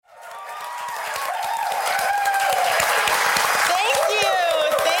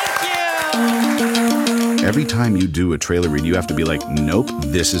every time you do a trailer read, you have to be like, nope,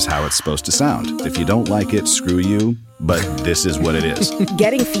 this is how it's supposed to sound. If you don't like it, screw you, but this is what it is.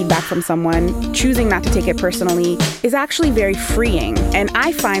 Getting feedback from someone, choosing not to take it personally, is actually very freeing. And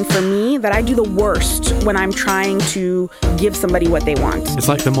I find for me that I do the worst when I'm trying to give somebody what they want. It's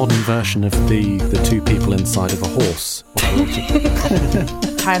like the modern version of the two people inside of a horse.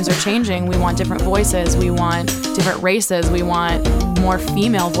 Times are changing. We want different voices. We want different races. We want more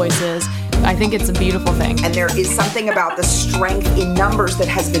female voices. I think it's a beautiful thing. And there is something about the strength in numbers that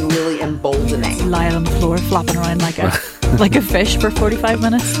has been really emboldening. Lying on the floor, flopping around like a fish for 45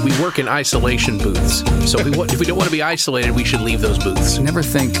 minutes. We work in isolation booths. So if we don't want to be isolated, we should leave those booths. Never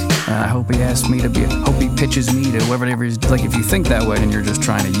think, I hope he asks me to be, hope he pitches me to whatever he's, like if you think that way, then you're just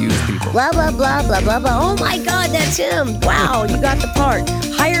trying to use people. Blah, blah, blah, blah, blah, blah. Oh my God, that's him. Wow, you got the part.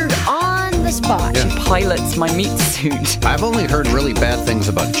 Hired on the spot. She pilots my meat suit. I've only heard really bad things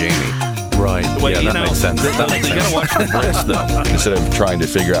about Jamie. Right. Well, yeah, that makes sense. That makes sense. You gotta watch the list, though. Instead of trying to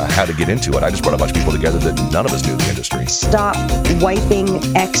figure out how to get into it, I just brought a bunch of people together that none of us knew the industry. Stop wiping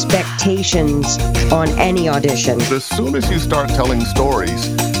expectations on any audition. As soon as you start telling stories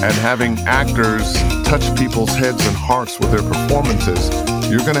and having actors touch people's heads and hearts with their performances,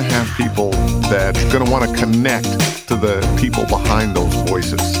 you're going to have people that are going to want to connect to the people behind those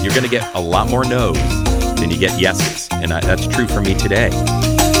voices. You're going to get a lot more no's than you get yeses, and that's true for me today.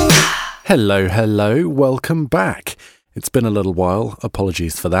 Hello, welcome back. It's been a little while,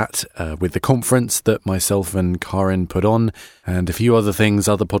 apologies for that, with the conference that myself and Karin put on, and a few other things,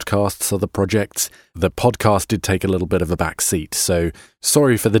 other podcasts, other projects. The podcast did take a little bit of a back seat, so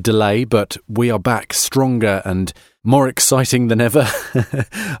sorry for the delay, but we are back stronger and more exciting than ever,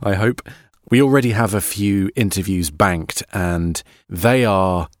 I hope. We already have a few interviews banked, and they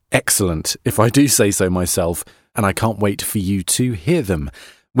are excellent, if I do say so myself, and I can't wait for you to hear them.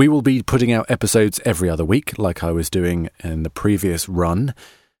 We will be putting out episodes every other week, like I was doing in the previous run,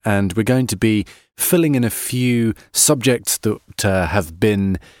 and we're going to be filling in a few subjects that have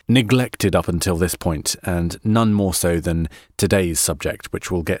been neglected up until this point, and none more so than today's subject,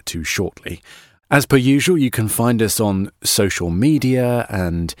 which we'll get to shortly. As per usual, you can find us on social media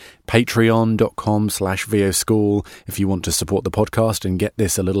and patreon.com/VOSchool if you want to support the podcast and get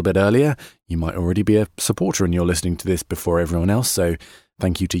this a little bit earlier. You might already be a supporter and you're listening to this before everyone else, so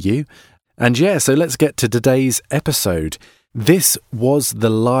thank you to you. And yeah, so let's get to today's episode. This was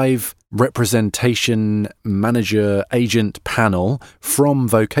the live representation manager agent panel from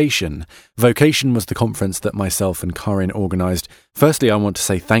VOcation. VOcation was the conference that myself and Karin organised. Firstly, I want to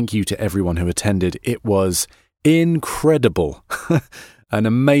say thank you to everyone who attended. It was incredible. An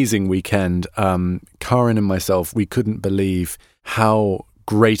amazing weekend. Karin and myself, we couldn't believe how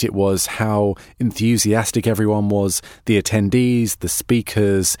great it was, how enthusiastic everyone was, the attendees, the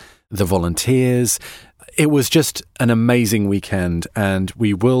speakers, the volunteers. It was just an amazing weekend, and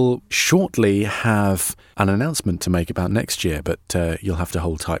we will shortly have an announcement to make about next year, but you'll have to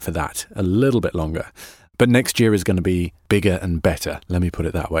hold tight for that a little bit longer. But next year is going to be bigger and better, let me put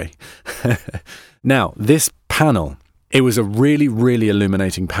it that way. Now, this panel, it was a really, really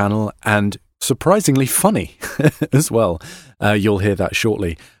illuminating panel and surprisingly funny as well. You'll hear that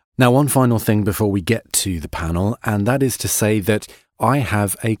shortly. Now, one final thing before we get to the panel, and that is to say that I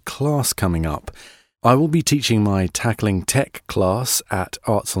have a class coming up. I will be teaching my Tackling Tech class at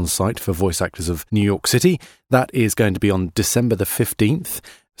Arts on Site for Voice Actors of New York City. That is going to be on December the 15th.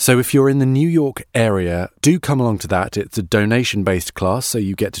 So if you're in the New York area, do come along to that. It's a donation-based class, so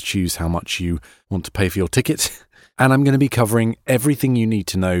you get to choose how much you want to pay for your ticket. And I'm going to be covering everything you need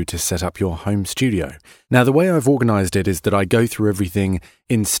to know to set up your home studio. Now, the way I've organised it is that I go through everything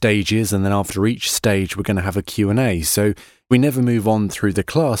in stages, and then after each stage, we're going to have a Q&A. So we never move on through the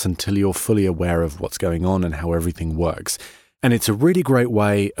class until you're fully aware of what's going on and how everything works. And it's a really great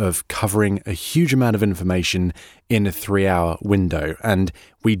way of covering a huge amount of information in a 3-hour window. And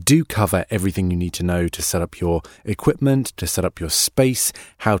we do cover everything you need to know to set up your equipment, to set up your space,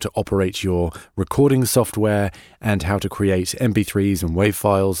 how to operate your recording software, and how to create MP3s and WAV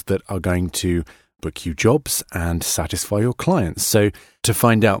files that are going to book you jobs and satisfy your clients. So to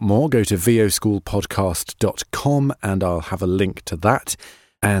find out more, go to VOSchoolpodcast.com and I'll have a link to that.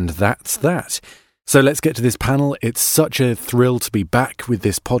 And that's that. So let's get to this panel. It's such a thrill to be back with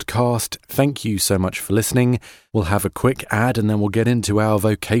this podcast. Thank you so much for listening. We'll have a quick ad and then we'll get into our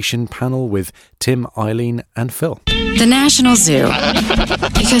VOcation panel with Tim, Eileen and Phil. The National Zoo.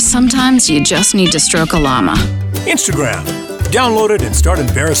 Because sometimes you just need to stroke a llama. Instagram. Download it and start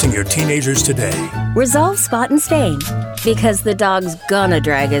embarrassing your teenagers today. Resolve Spot and Stain. Because the dog's gonna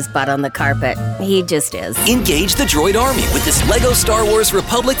drag his butt on the carpet. He just is. Engage the Droid Army with this LEGO Star Wars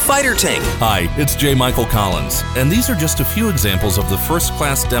Republic fighter tank. Hi, it's J. Michael Collins, and these are just a few examples of the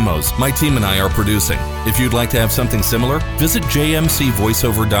first-class demos my team and I are producing. If you'd like to have something similar, visit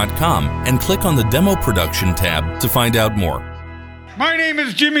jmcvoiceover.com and click on the Demo Production tab to find out more. My name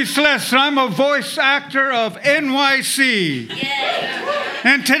is Jimmy Sless, and I'm a voice actor of NYC. Yeah.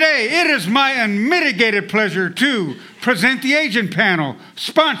 And today, it is my unmitigated pleasure to present the Agent Panel,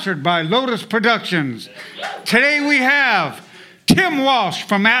 sponsored by Lotus Productions. Today we have Tim Walsh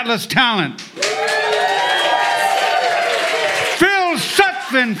from Atlas Talent, Phil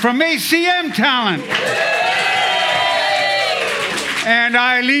Sutfin from ACM Talent, and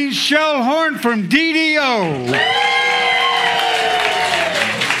Eileen Schellhorn from DDO.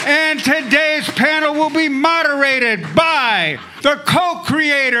 And today's panel will be moderated by the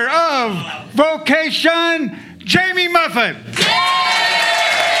co-creator of VOcation, Jamie Muffett.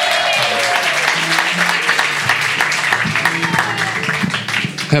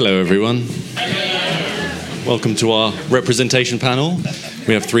 Hello, everyone. Welcome to our representation panel.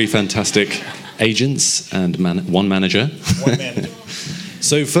 We have 3 fantastic agents and one manager.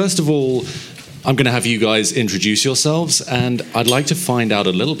 So first of all, I'm going to have you guys introduce yourselves, and I'd like to find out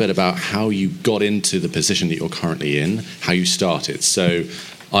a little bit about how you got into the position that you're currently in, how you started. So,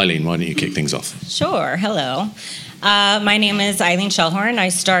 Eileen, why don't you kick things off? Sure. Hello. My name is Eileen Schellhorn. I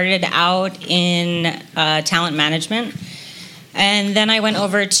started out in talent management, and then I went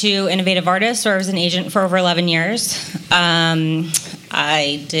over to Innovative Artists, where I was an agent for over 11 years.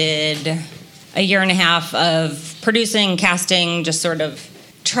 I did a year and a half of producing, casting, just sort of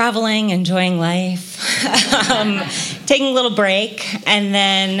traveling, enjoying life, taking a little break. And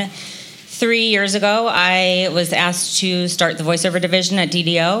then 3 years ago, I was asked to start the voiceover division at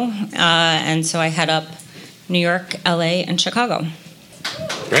DDO. And so I head up New York, LA, and Chicago.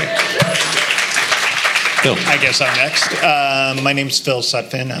 Great. Phil. I guess I'm next. My name's Phil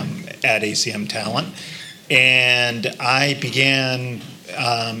Sutfin. I'm at ACM Talent. And I began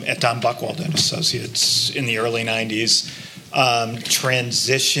at Don Buchwald and Associates in the early 90s.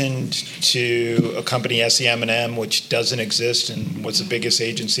 Transitioned to a company, SEM&M, which doesn't exist and was the biggest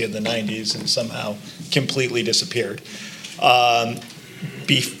agency of the 90s and somehow completely disappeared.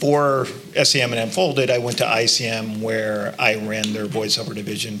 Before SEM&M folded, I went to ICM, where I ran their voiceover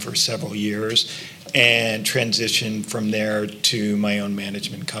division for several years and transitioned from there to my own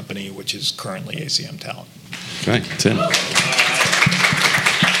management company, which is currently ACM Talent. Great. Tim.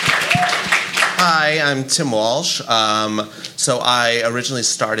 Hi, I'm Tim Walsh. So I originally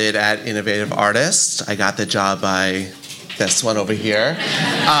started at Innovative Artists. I got the job by this one over here.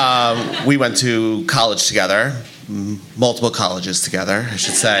 We went to college together, multiple colleges together, I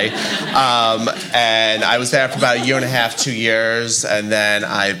should say. And I was there for about a year and a half, 2 years. And then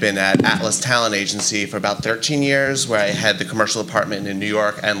I've been at Atlas Talent Agency for about 13 years, where I had the commercial department in New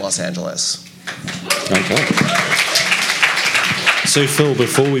York and Los Angeles. Okay. So, Phil,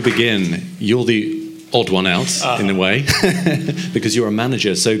 before we begin, you're the odd one out, in a way, because you're a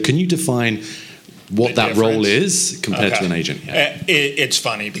manager. So can you define what that role is compared to an agent? Yeah. It's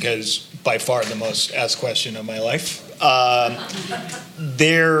funny, because by far the most asked question of my life.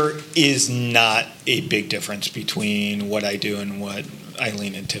 There is not a big difference between what I do and what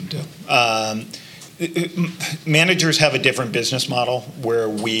Eileen and Tim do. Managers have a different business model where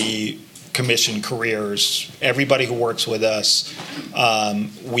we commission careers. Everybody who works with us,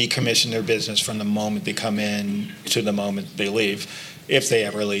 we commission their business from the moment they come in to the moment they leave, if they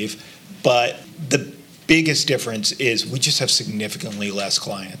ever leave. But the biggest difference is we just have significantly less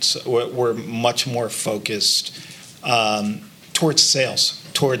clients. We're much more focused towards sales,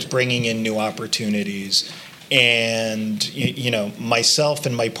 towards bringing in new opportunities. And, you know, myself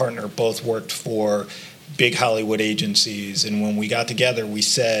and my partner both worked for big Hollywood agencies. And when we got together, we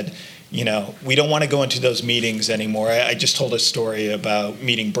said, you know, we don't want to go into those meetings anymore. I just told a story about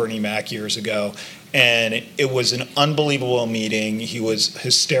meeting Bernie Mac years ago, and it was an unbelievable meeting. He was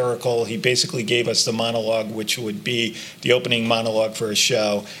hysterical. He basically gave us the monologue, which would be the opening monologue for a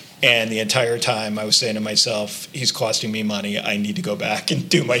show. And the entire time I was saying to myself, he's costing me money. I need to go back and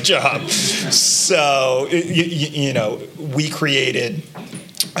do my job. So, you know, we created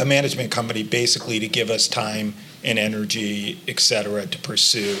a management company basically to give us time and energy, et cetera, to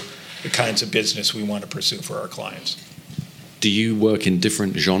pursue the kinds of business we want to pursue for our clients. Do you work in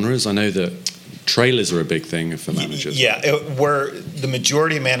different genres? I know that trailers are a big thing for managers. Yeah, where the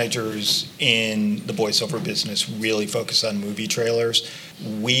majority of managers in the voiceover business really focus on movie trailers.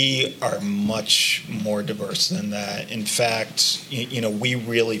 We are much more diverse than that. In fact, we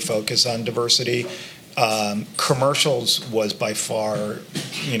really focus on diversity. Commercials was by far,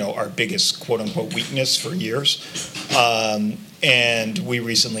 our biggest quote-unquote weakness for years. And we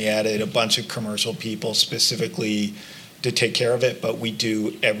recently added a bunch of commercial people specifically to take care of it, but we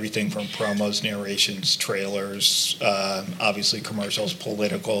do everything from promos, narrations, trailers, obviously commercials,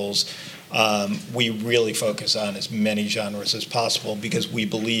 politicals. We really focus on as many genres as possible because we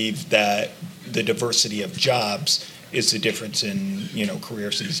believe that the diversity of jobs is the difference in,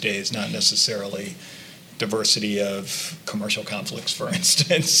 careers these days, not necessarily diversity of commercial conflicts, for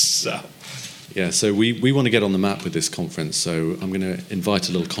instance. So we want to get on the map with this conference, so I'm going to invite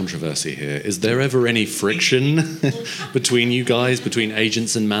a little controversy here. Is there ever any friction between you guys, between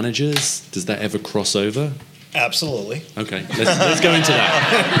agents and managers? Does that ever cross over? Absolutely. Okay, let's go into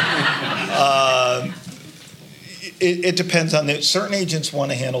that. It depends on certain agents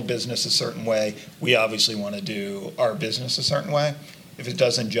want to handle business a certain way. We obviously want to do our business a certain way. If it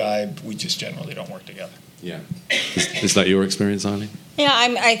doesn't jibe, we just generally don't work together. Yeah. Is that your experience, Eileen? Yeah,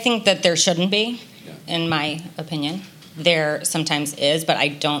 I think that there shouldn't be, in my opinion. There sometimes is, but I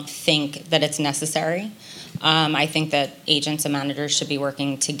don't think that it's necessary. I think that agents and managers should be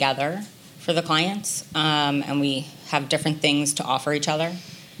working together for the clients, and we have different things to offer each other.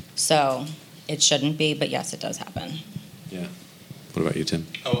 So it shouldn't be, but yes, it does happen. Yeah. What about you, Tim?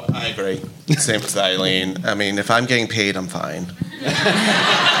 Oh, I agree. Same with Eileen. I mean, if I'm getting paid, I'm fine.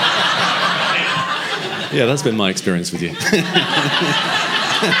 Yeah, that's been my experience with you.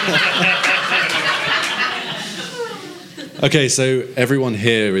 Okay, so everyone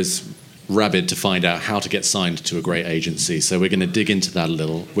here is rabid to find out how to get signed to a great agency, so we're going to dig into that a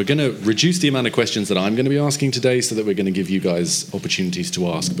little. We're going to reduce the amount of questions that I'm going to be asking today so that we're going to give you guys opportunities to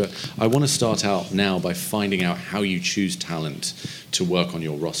ask, but I want to start out now by finding out how you choose talent to work on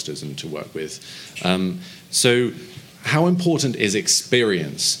your rosters and to work with. So how important is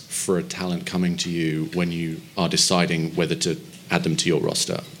experience for a talent coming to you when you are deciding whether to add them to your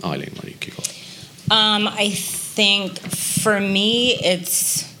roster? Eileen, why don't you kick off? I think for me,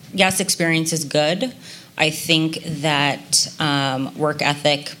 yes, experience is good. I think that work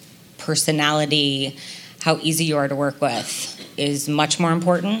ethic, personality, how easy you are to work with is much more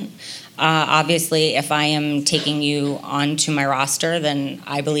important. Obviously, if I am taking you onto my roster, then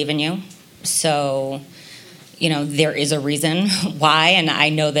I believe in you. So, there is a reason why, and I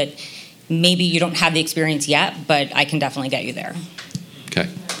know that maybe you don't have the experience yet, but I can definitely get you there. Okay,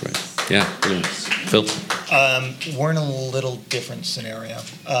 great. Yeah, brilliant. Phil? We're in a little different scenario.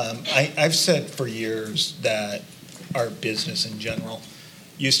 I've said for years that our business in general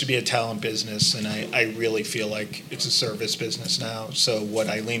used to be a talent business, and I really feel like it's a service business now. So what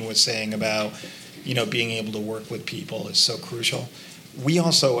Eileen was saying about, being able to work with people is so crucial. We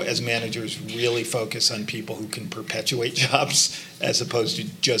also, as managers, really focus on people who can perpetuate jobs as opposed to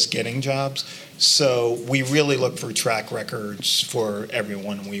just getting jobs. So we really look for track records for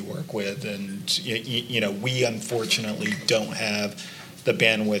everyone we work with. And, we unfortunately don't have the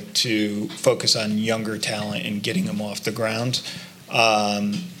bandwidth to focus on younger talent and getting them off the ground.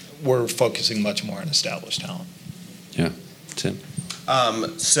 We're focusing much more on established talent. Yeah. Tim?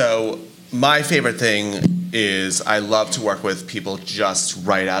 So my favorite thing is I love to work with people just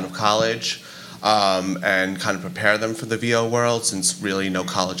right out of college and kind of prepare them for the VO world, since really no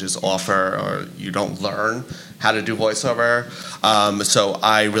colleges offer or you don't learn how to do voiceover. So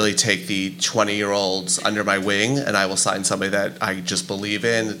I really take the 20-year-olds under my wing, and I will sign somebody that I just believe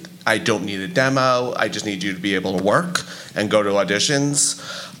in. I don't need a demo. I just need you to be able to work and go to auditions.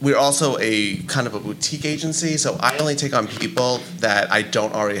 We're also a kind of a boutique agency, so I only take on people that I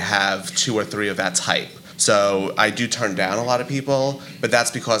don't already have 2 or 3 of that type. So I do turn down a lot of people, but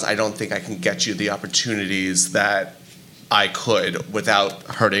that's because I don't think I can get you the opportunities that I could without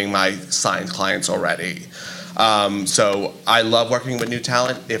hurting my signed clients already. So I love working with new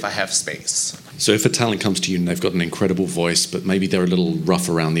talent if I have space. So if a talent comes to you and they've got an incredible voice, but maybe they're a little rough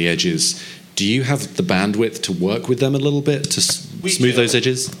around the edges, do you have the bandwidth to work with them a little bit to smooth those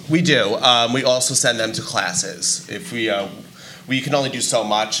edges? We do. We also send them to classes. If we can only do so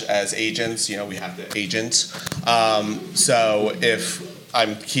much as agents. We have the agent. So if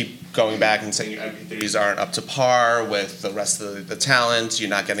I keep going back and saying your MP3s aren't up to par with the rest of the talent, you're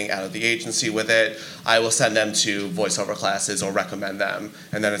not getting out of the agency with it, I will send them to voiceover classes or recommend them.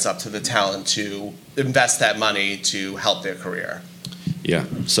 And then it's up to the talent to invest that money to help their career. Yeah.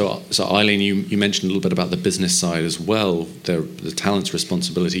 So Eileen, you mentioned a little bit about the business side as well, the talent's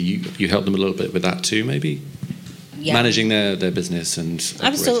responsibility. You help them a little bit with that too, maybe? Yeah. Managing their business and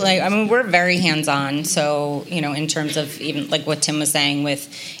absolutely. I mean, we're very hands-on. So, in terms of even like what Tim was saying with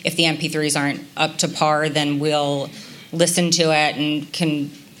if the MP3s aren't up to par, then we'll listen to it and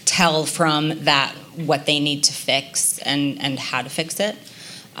can tell from that what they need to fix and how to fix it.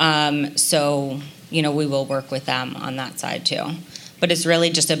 So, we will work with them on that side too. But it's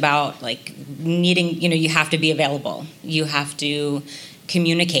really just about like needing, you have to be available. You have to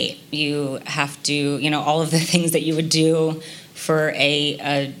communicate. You have to, all of the things that you would do for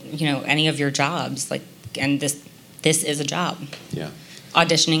any of your jobs. Like, and this is a job. Yeah.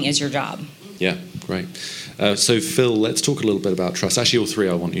 Auditioning is your job. Yeah, great. So Phil, let's talk a little bit about trust. Actually, all three,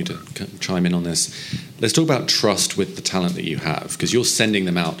 I want you to chime in on this. Let's talk about trust with the talent that you have, because you're sending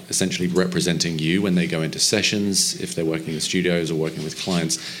them out essentially representing you when they go into sessions, if they're working in studios or working with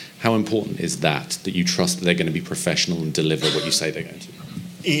clients. How important is that you trust that they're going to be professional and deliver what you say they're going to?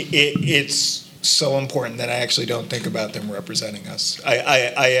 It's so important that I actually don't think about them representing us.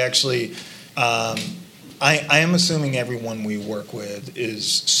 I actually, I am assuming everyone we work with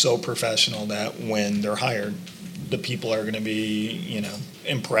is so professional that when they're hired, the people are going to be,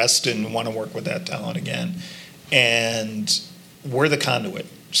 impressed and want to work with that talent again. And we're the conduit.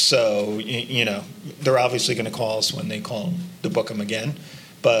 So, they're obviously going to call us when they call to book them again.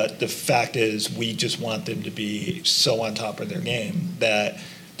 But the fact is, we just want them to be so on top of their game that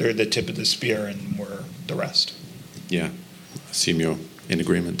they're the tip of the spear and we're the rest. Yeah. I assume you're in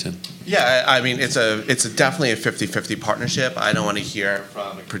agreement, Tim. Yeah, I mean, it's definitely a 50-50 partnership. I don't want to hear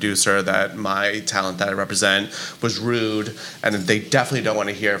from a producer that my talent that I represent was rude, and they definitely don't want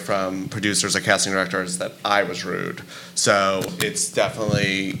to hear from producers or casting directors that I was rude. So it's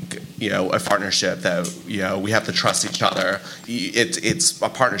definitely, a partnership that, we have to trust each other. It's a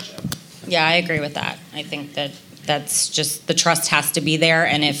partnership. Yeah, I agree with that. I think that's just the trust has to be there,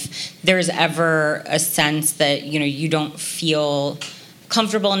 and if there's ever a sense that, you don't feel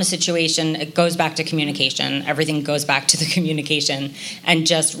comfortable in a situation, it goes back to communication. Everything goes back to the communication and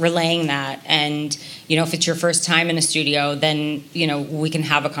just relaying that. And, if it's your first time in a studio, then, we can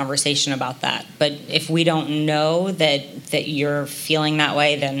have a conversation about that. But if we don't know that you're feeling that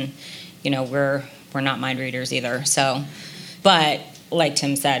way, then, we're not mind readers either. So, but like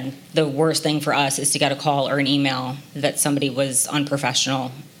Tim said, the worst thing for us is to get a call or an email that somebody was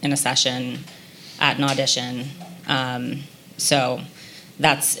unprofessional in a session at an audition. So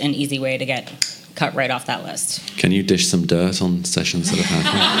that's an easy way to get cut right off that list. Can you dish some dirt on sessions that have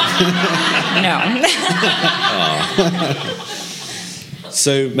happened? No.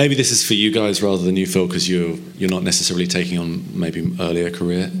 So maybe this is for you guys rather than you, Phil, because you're not necessarily taking on maybe earlier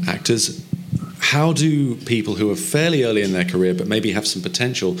career actors. How do people who are fairly early in their career but maybe have some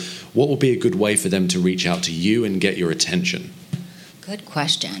potential, what would be a good way for them to reach out to you and get your attention? Good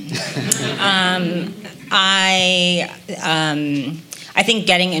question. I think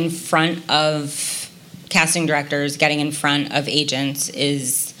getting in front of casting directors, getting in front of agents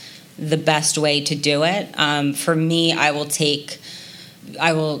is the best way to do it. For me, I will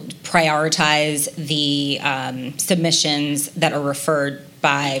prioritize the submissions that are referred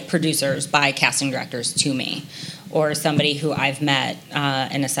by producers, by casting directors to me, or somebody who I've met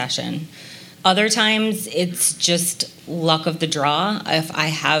in a session. Other times, it's just luck of the draw. If I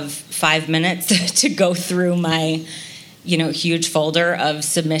have 5 minutes to go through my huge folder of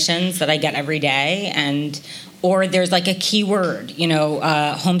submissions that I get every day, or there's like a keyword,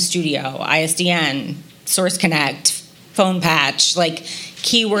 home studio, ISDN, Source Connect, phone patch, like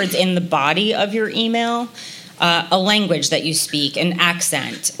keywords in the body of your email, a language that you speak, an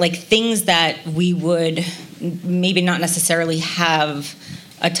accent, like things that we would maybe not necessarily have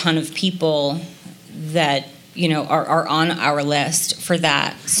a ton of people that, are on our list for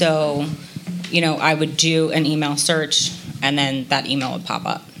that. So, I would do an email search and then that email would pop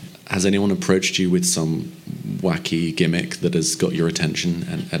up. Has anyone approached you with some wacky gimmick that has got your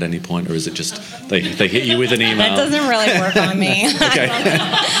attention at any point, or is it just they hit you with an email? That doesn't really work on me. Okay.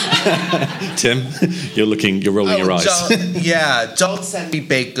 Tim, you're rolling your eyes. Don't send me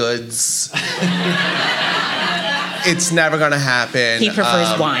baked goods. It's never going to happen. He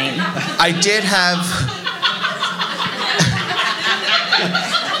prefers wine. I did have...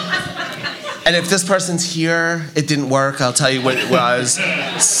 And if this person's here, it didn't work. I'll tell you what it was.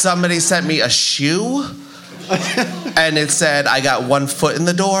 Somebody sent me a shoe, and it said, I got 1 foot in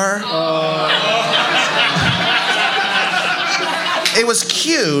the door. It was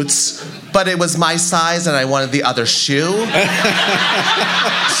cute, but it was my size, and I wanted the other shoe.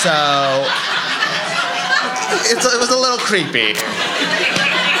 So... it was a little creepy.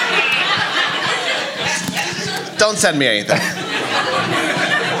 Don't send me anything.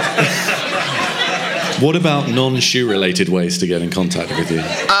 What about non-shoe related ways to get in contact with you?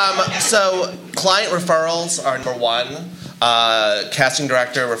 So client referrals are number one. Casting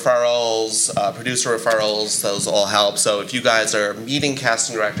director referrals, producer referrals, those all help. So if you guys are meeting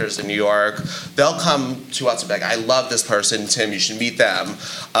casting directors in New York, they'll come to us and be like, I love this person, Tim, you should meet them.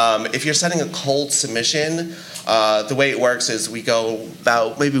 If you're sending a cold submission, the way it works is we go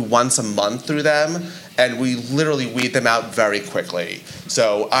about maybe once a month through them, and we literally weed them out very quickly.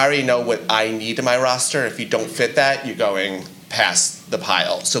 So I already know what I need in my roster. If you don't fit that, you're going past the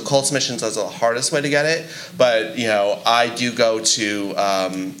pile. So cold submissions is the hardest way to get it, but I do go to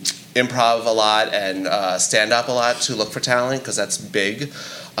improv a lot and stand up a lot to look for talent because that's big.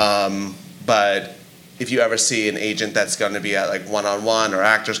 But if you ever see an agent that's going to be at like one-on-one or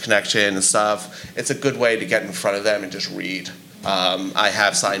Actors Connection and stuff, it's a good way to get in front of them and just read. I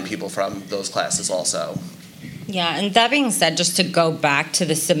have signed people from those classes also. Yeah, and that being said, just to go back to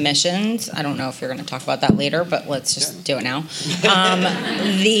the submissions, I don't know if you're going to talk about that later, but let's just do it now.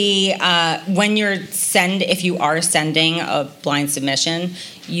 When if you are sending a blind submission,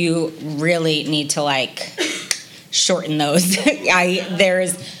 you really need to shorten those.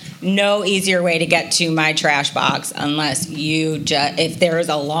 There's no easier way to get to my trash box unless if there is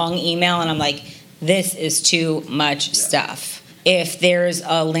a long email and I'm like, this is too much stuff. If there's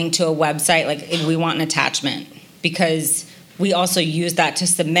a link to a website, we want an attachment because we also use that to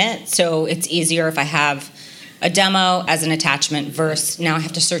submit. So it's easier if I have a demo as an attachment versus now I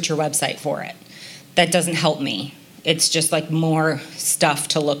have to search your website for it. That doesn't help me. It's just more stuff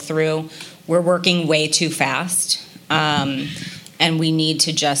to look through. We're working way too fast. And we need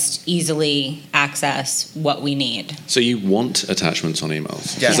to just easily access what we need. So you want attachments on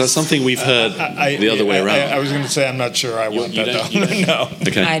emails? Yes. Is that something we've heard the other way around? I was going to say, I'm not sure I want that, though. No.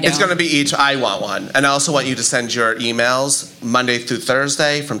 Okay. I don't. It's going to be each. I want one. And I also want you to send your emails Monday through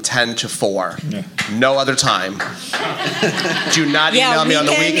Thursday from 10 to 4. Yeah. No other time. Do not email me on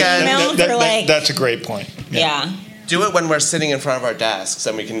the weekend. That's a great point. Yeah. Do it when we're sitting in front of our desks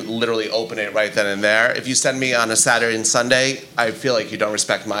and we can literally open it right then and there. If you send me on a Saturday and Sunday, I feel like you don't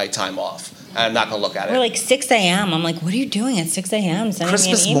respect my time off. I'm not going to look at it. We're 6 a.m. I'm like, what are you doing at 6 a.m. sending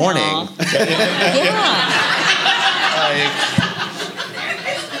Christmas me an email? morning.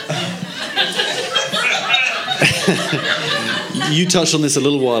 You touched on this a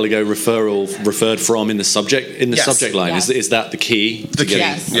little while ago. Referred from in the subject subject line. Yes. Is that the key?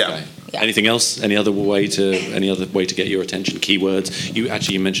 Yes. Yeah. Okay. Yeah. Anything else? Any other way to get your attention? Keywords.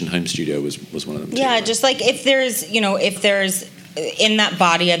 You mentioned home studio was one of them. Yeah, too, just if there's in that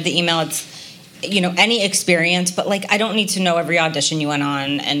body of the email, it's any experience, but I don't need to know every audition you went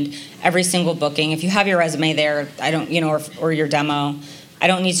on and every single booking. If you have your resume there, I don't or your demo, I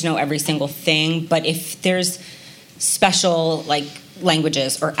don't need to know every single thing. But if there's special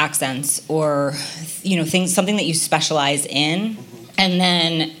languages or accents or something that you specialize in. And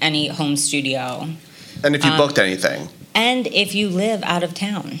then any home studio. And if you booked anything. And if you live out of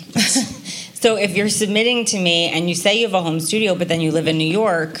town. So if you're submitting to me and you say you have a home studio, but then you live in New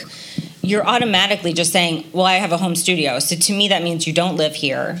York, you're automatically just saying, well, I have a home studio. So to me, that means you don't live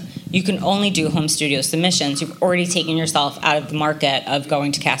here. You can only do home studio submissions. You've already taken yourself out of the market of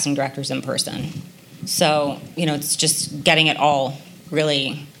going to casting directors in person. So, it's just getting it all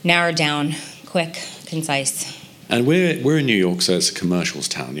really narrowed down, quick, concise. And we're in New York, so it's a commercials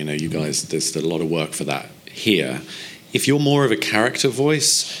town. You guys, there's a lot of work for that here. If you're more of a character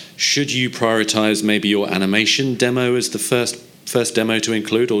voice, should you prioritize maybe your animation demo as the first demo to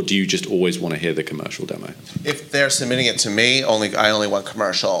include, or do you just always want to hear the commercial demo? If they're submitting it to me, I only want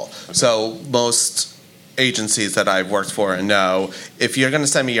commercial. Okay. So most agencies that I've worked for know if you're going to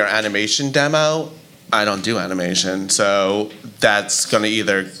send me your animation demo, I don't do animation, so that's going to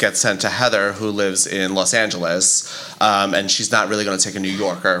either get sent to Heather, who lives in Los Angeles, and she's not really going to take a New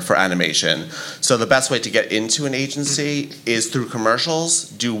Yorker for animation. So the best way to get into an agency is through commercials,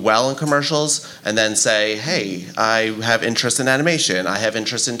 do well in commercials, and then say, hey, I have interest in animation, I have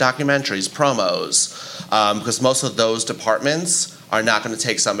interest in documentaries, promos, because most of those departments are not going to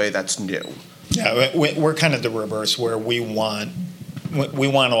take somebody that's new. Yeah, we're kind of the reverse, where we want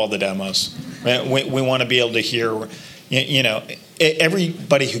all the demos. We want to be able to hear,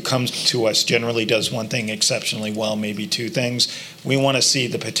 everybody who comes to us generally does one thing exceptionally well, maybe two things. We want to see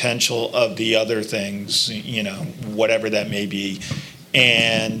the potential of the other things, whatever that may be.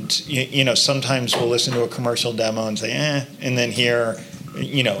 And, sometimes we'll listen to a commercial demo and say, and then hear,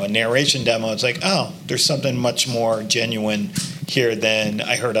 a narration demo. It's like, oh, there's something much more genuine hear than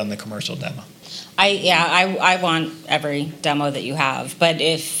I heard on the commercial demo. I want every demo that you have, but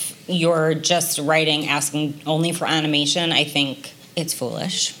if you're just writing asking only for animation, I think it's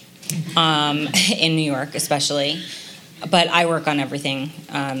foolish. In New York especially. But I work on everything.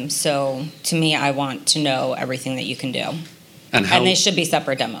 So to me, I want to know everything that you can do. And they should be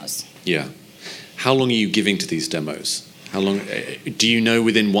separate demos. Yeah. How long are you giving to these demos? How long do you know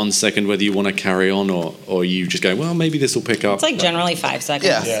within 1 second whether you want to carry on or you just go, well, maybe this will pick up? It's like generally 5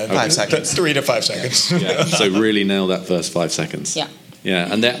 seconds. Yeah, 5 seconds. 3 to 5 seconds. Yeah. So really nail that first 5 seconds. Yeah.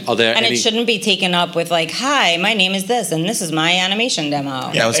 Yeah, and are there and any... it shouldn't be taken up with like, "Hi, my name is this, and this is my animation demo."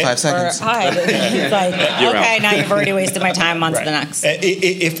 Yeah, that was 5 seconds. Or, "Hi," it's like, okay, now you've already wasted my time. On to the next.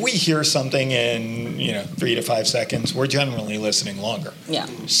 If we hear something in 3 to 5 seconds, we're generally listening longer. Yeah.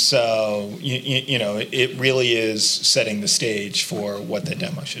 So it really is setting the stage for what the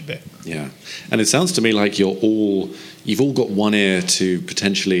demo should be. Yeah, and it sounds to me like you've all got one ear to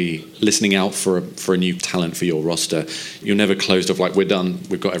potentially listening out for a new talent for your roster. You're never closed off like, we're done,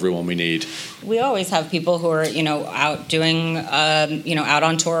 we've got everyone we need. We always have people who are, out doing, out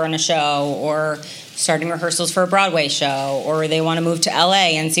on tour on a show or starting rehearsals for a Broadway show, or they want to move to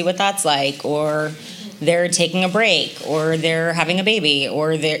LA and see what that's like, or they're taking a break, or they're having a baby,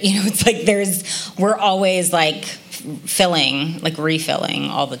 or they're, it's like we're always like refilling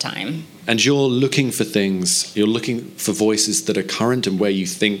all the time. And you're looking for voices that are current and where you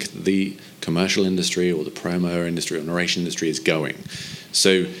think the commercial industry or the promo industry or narration industry is going.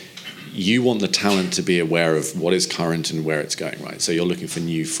 So you want the talent to be aware of what is current and where it's going, right? So you're looking for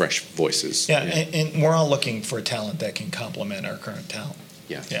new, fresh voices. Yeah. And we're all looking for talent that can complement our current talent.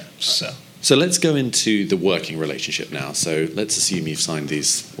 Yeah. Yeah. So let's go into the working relationship now. So let's assume you've signed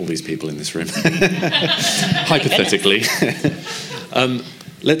all these people in this room, hypothetically.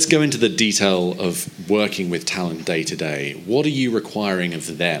 Let's go into the detail of working with talent day to day. What are you requiring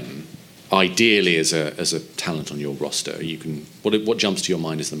of them, ideally, as a talent on your roster? What jumps to your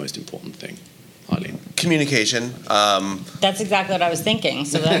mind is the most important thing, Eileen? Communication. That's exactly what I was thinking.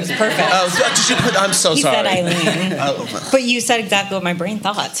 So that was perfect. I'm so sorry. He said Eileen, but you said exactly what my brain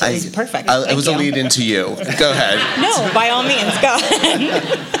thought. So it was perfect. It was a lead into you. Go ahead. No, by all means, go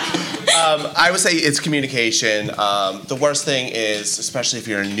ahead. I would say it's communication. The worst thing is, especially if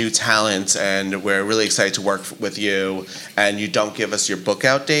you're a new talent and we're really excited to work with you and you don't give us your book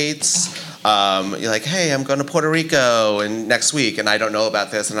out dates. You're like, hey, I'm going to Puerto Rico next week and I don't know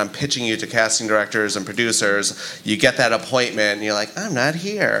about this, and I'm pitching you to casting directors and producers. You get that appointment and you're like, I'm not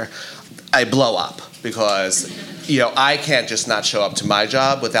here. I blow up because I can't just not show up to my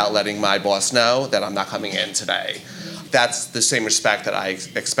job without letting my boss know that I'm not coming in today. That's the same respect that I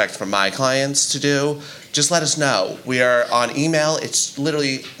expect from my clients to do. Just let us know. We are on email. It's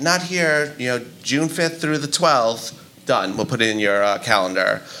literally not here, June 5th through the 12th. Done. We'll put it in your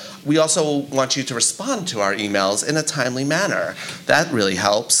calendar. We also want you to respond to our emails in a timely manner. That really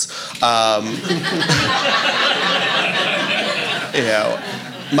helps.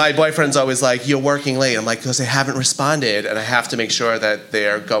 My boyfriend's always like, you're working late. I'm like, because they haven't responded, and I have to make sure that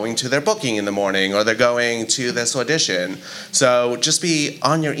they're going to their booking in the morning or they're going to this audition. So just be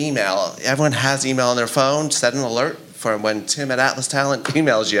on your email. Everyone has email on their phone. Set an alert for when Tim at Atlas Talent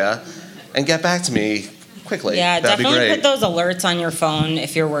emails you and get back to me quickly. Yeah, that'd definitely be put those alerts on your phone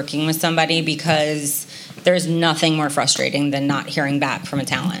if you're working with somebody, because there's nothing more frustrating than not hearing back from a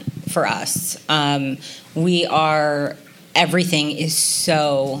talent for us. Everything is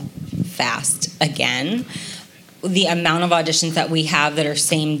so fast again. The amount of auditions that we have that are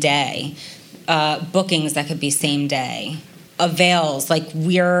same day, bookings that could be same day, avails, like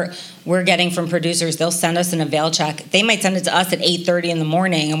we're getting from producers, they'll send us an avail check. They might send it to us at 8:30 in the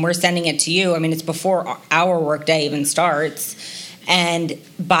morning and we're sending it to you. I mean, it's before our workday even starts. And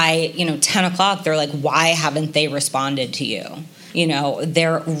by, 10 o'clock, they're like, why haven't they responded to you?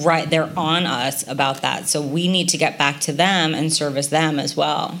 They're on us about that. So we need to get back to them and service them as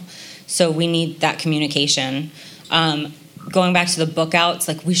well. So we need that communication. Going back to the book outs,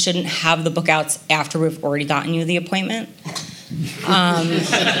 like we shouldn't have the book outs after we've already gotten you the appointment.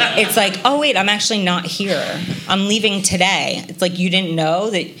 It's like, oh wait, I'm actually not here. I'm leaving today. It's like, you didn't know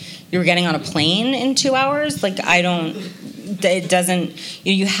that you were getting on a plane in 2 hours? Like it doesn't,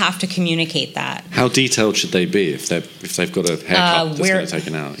 you have to communicate that. How detailed should they be if they've got a haircut that's going to take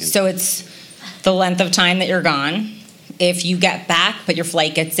an hour? So it's the length of time that you're gone. If you get back, but your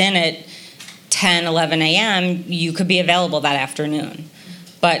flight gets in at 10, 11 a.m., you could be available that afternoon.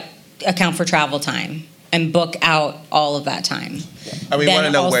 But account for travel time and book out all of that time. And we want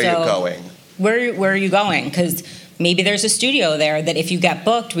to know where you're going. Where are you going? Because maybe there's a studio there that if you get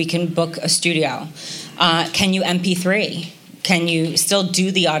booked, we can book a studio. Can you MP3? can you still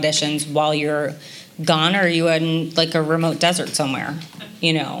do the auditions while you're gone, or are you in like a remote desert somewhere?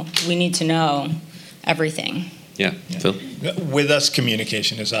 We need to know everything. Yeah. Phil? With us,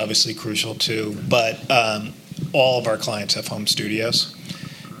 communication is obviously crucial too, but all of our clients have home studios,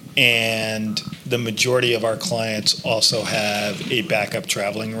 and the majority of our clients also have a backup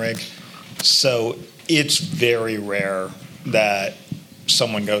traveling rig. So it's very rare that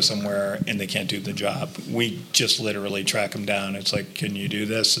someone goes somewhere and they can't do the job. We just literally track them down. It's like, can you do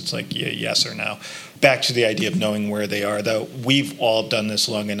this? It's like, yeah, yes or no. Back to the idea of knowing where they are, though. We've all done this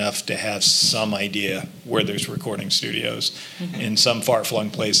long enough to have some idea where there's recording studios in some far-flung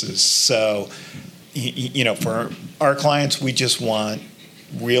places. So, for our clients, we just want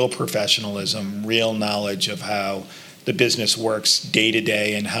real professionalism, real knowledge of how the business works day to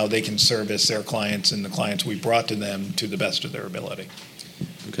day and how they can service their clients and the clients we brought to them to the best of their ability.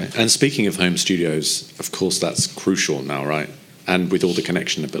 Okay. And speaking of home studios, of course, that's crucial now, right? And with all the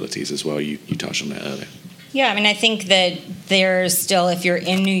connection abilities as well, you touched on it earlier. Yeah, I think that there's still, if you're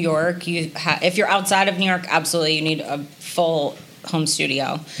in New York, if you're outside of New York, absolutely, you need a full home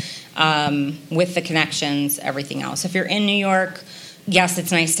studio with the connections, everything else. If you're in New York, yes,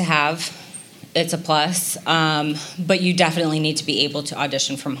 it's nice to have. It's a plus. But you definitely need to be able to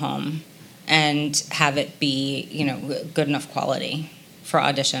audition from home and have it be, good enough quality for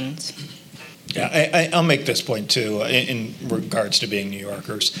auditions. Yeah, I'll make this point, too, in regards to being New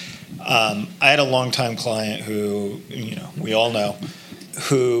Yorkers. I had a longtime client who, we all know,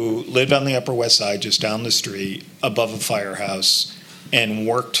 who lived on the Upper West Side, just down the street, above a firehouse, and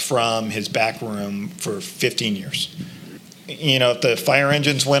worked from his back room for 15 years. If the fire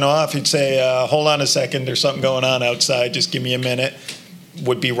engines went off, he'd say, hold on a second, there's something going on outside, just give me a minute.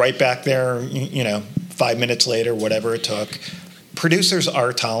 Would be right back there, 5 minutes later, whatever it took. Producers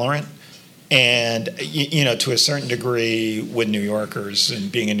are tolerant. And, to a certain degree with New Yorkers, and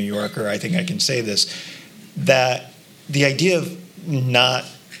being a New Yorker, I think I can say this, that the idea of not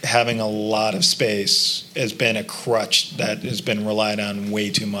having a lot of space has been a crutch that has been relied on way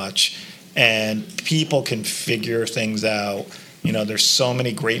too much. And people can figure things out. There's so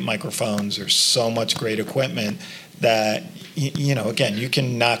many great microphones, there's so much great equipment that, again, you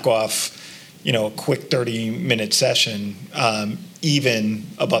can knock off, a quick 30-minute session, even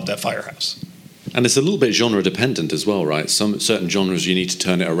above that firehouse. And it's a little bit genre dependent as well, right? Some certain genres you need to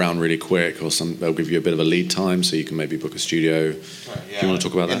turn it around really quick, or they'll give you a bit of a lead time, so you can maybe book a studio. Yeah. Do you want to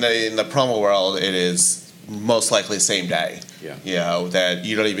talk about that? In the promo world, it is most likely same day. Yeah. That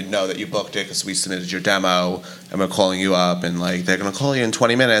you don't even know that you booked it because we submitted your demo and we're calling you up and they're going to call you in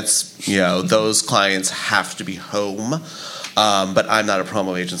 20 minutes. Those clients have to be home. But I'm not a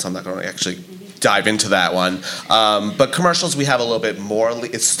promo agent, so I'm not going to actually dive into that one. But commercials, we have a little bit more.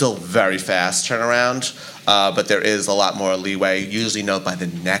 It's still very fast turnaround, but there is a lot more leeway. Usually know by the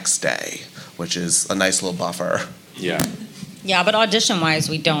next day, which is a nice little buffer. Yeah. Yeah, but audition-wise,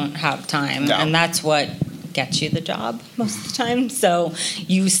 we don't have time, No. and that's what gets you the job most of the time. So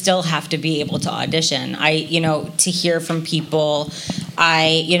you still have to be able to audition. To hear from people,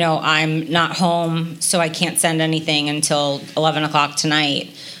 I'm not home, so I can't send anything until 11 o'clock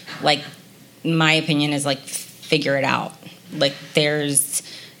tonight. My opinion is figure it out. There's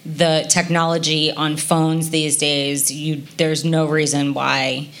the technology on phones these days. There's no reason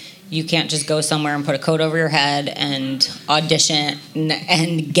why you can't just go somewhere and put a coat over your head and audition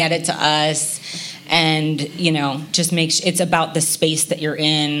and get it to us. And, just it's about the space that you're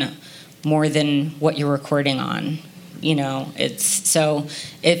in more than what you're recording on. It's so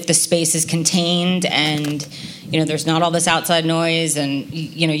if the space is contained and, there's not all this outside noise and,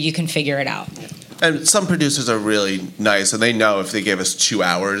 you can figure it out. And some producers are really nice, and they know if they give us 2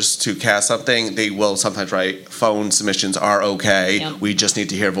 hours to cast something, they will sometimes write, phone submissions are okay, Yep. We just need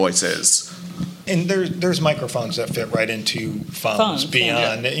to hear voices. And there's microphones that fit right into phones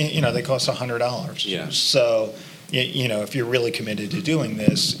beyond, they cost $100. Yeah. So, if you're really committed to doing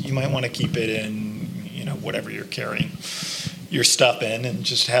this, you might want to keep it in, whatever you're carrying your stuff in, and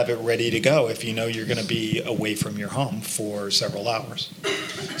just have it ready to go if you're going to be away from your home for several hours.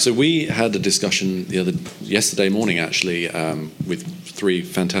 So we had a discussion yesterday morning, actually, with 3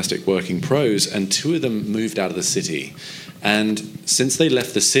 fantastic working pros, and 2 of them moved out of the city. And since they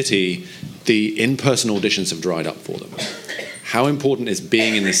left the city, the in-person auditions have dried up for them. How important is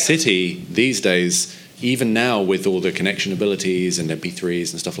being in the city these days, even now with all the connection abilities and MP3s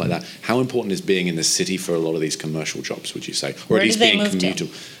and stuff like that? How important is being in the city for a lot of these commercial jobs, would you say? Or Where at least did they being move to?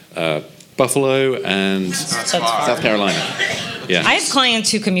 commutable? Buffalo and South Carolina. Yeah. I have clients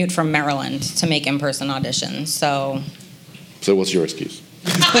who commute from Maryland to make in-person auditions, so... So what's your excuse?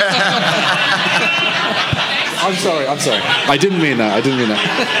 I'm sorry. I didn't mean that.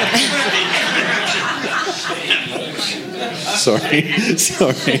 Sorry.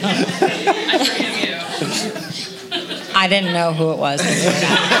 I didn't know who it was.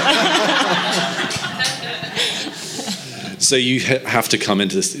 So you have to come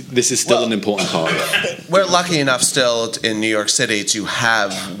into this. This is still an important part. We're lucky enough still in New York City to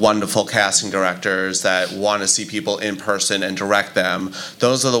have wonderful casting directors that want to see people in person and direct them.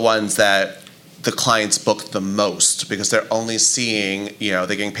 Those are the ones that the clients book the most because they're only seeing, they're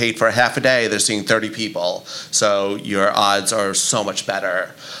getting paid for a half a day, they're seeing 30 people. So your odds are so much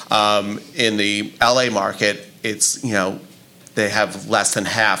better. In the LA market, it's, they have less than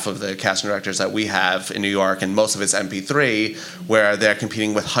half of the casting directors that we have in New York, and most of it's MP3, where they're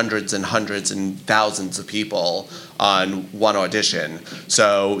competing with hundreds and hundreds and thousands of people on one audition.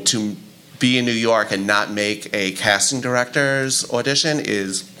 So to be in New York and not make a casting director's audition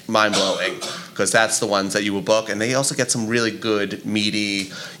is mind-blowing, because that's the ones that you will book, and they also get some really good, meaty,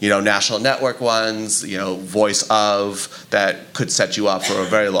 national network ones, voice of, that could set you up for a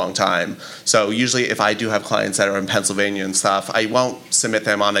very long time. So usually if I do have clients that are in Pennsylvania and stuff, I won't submit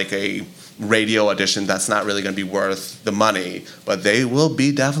them on like a radio audition that's not really going to be worth the money, but they will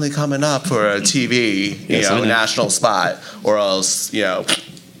be definitely coming up for a TV, national spot, or else, they're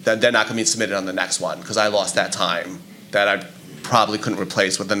not going to be submitted on the next one, because I lost that time that I probably couldn't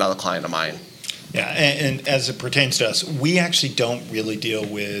replace with another client of mine. Yeah, and as it pertains to us, we actually don't really deal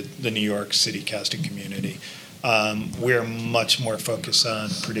with the New York City casting community. We're much more focused on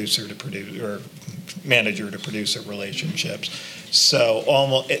producer to producer, or manager to producer relationships. So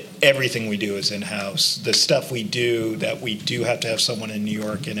almost everything we do is in-house. The stuff we do that we do have to have someone in New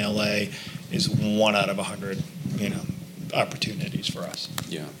York and LA is 1 out of 100, opportunities for us.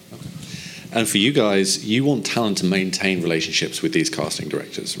 Yeah. Okay. And for you guys, you want talent to maintain relationships with these casting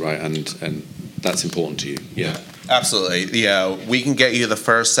directors, right? And that's important to you. Yeah. Absolutely. We can get you the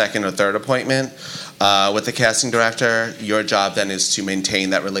first, second, or third appointment with the casting director. Your job then is to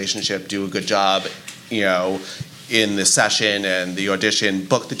maintain that relationship, do a good job, in the session and the audition,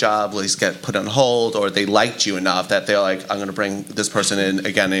 book the job, at least get put on hold, or they liked you enough that they're like, I'm going to bring this person in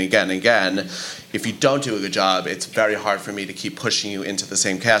again and again and again. If you don't do a good job, it's very hard for me to keep pushing you into the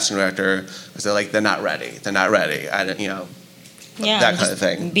same casting director, because they're like, they're not ready. That kind of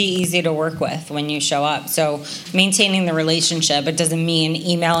thing. Be easy to work with when you show up. So maintaining the relationship, it doesn't mean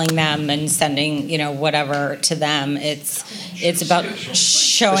emailing them and sending, whatever to them. It's about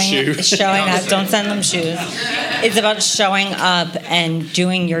showing up. Don't send them shoes. It's about showing up and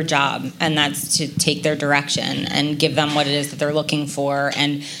doing your job, and that's to take their direction and give them what it is that they're looking for,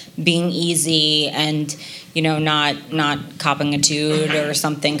 and being easy and not copping a toot or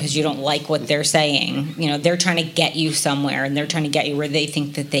something because you don't like what they're saying. They're trying to get you somewhere, and they're trying to get you where they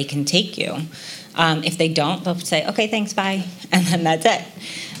think that they can take you. If they don't, they'll say, okay, thanks, bye, and then that's it.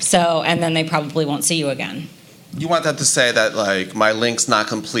 So, and then they probably won't see you again. You want them to say that, like, my link's not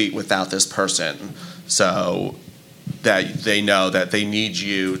complete without this person, so that they know that they need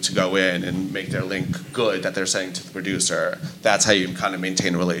you to go in and make their link good, that they're saying to the producer. That's how you kind of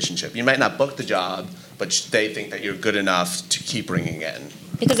maintain a relationship. You might not book the job, but they think that you're good enough to keep bringing in.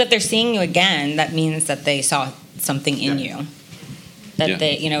 Because if they're seeing you again, that means that they saw something in you. That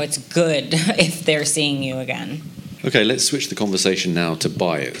they, it's good if they're seeing you again. Okay, let's switch the conversation now to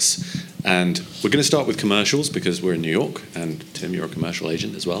buyers. And we're going to start with commercials because we're in New York, and Tim, you're a commercial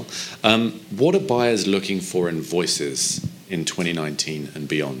agent as well. What are buyers looking for in voices in 2019 and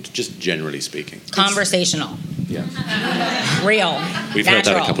beyond, just generally speaking? Conversational. Yeah. Real. We've natural. heard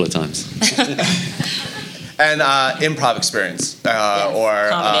that a couple of times. And improv experience or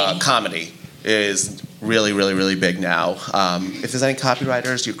comedy is really, really, really big now. If there's any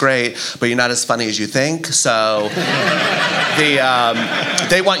copywriters, you're great, but you're not as funny as you think. So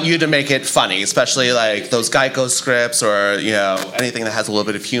they want you to make it funny, especially like those Geico scripts or anything that has a little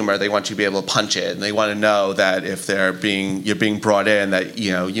bit of humor. They want you to be able to punch it, and they want to know that if you're being brought in, that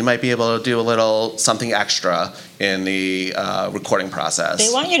you might be able to do a little something extra in the recording process.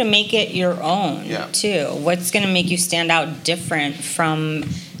 They want you to make it your own too. What's going to make you stand out different from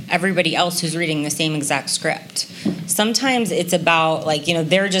everybody else who's reading the same exact script? Sometimes it's about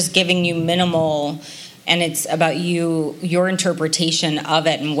they're just giving you minimal, and it's about your interpretation of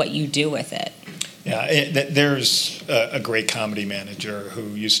it and what you do with it. Yeah, there's a great comedy manager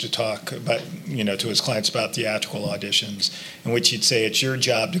who used to talk about, to his clients about theatrical auditions, in which he'd say it's your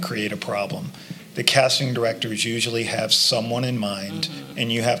job to create a problem. The casting directors usually have someone in mind,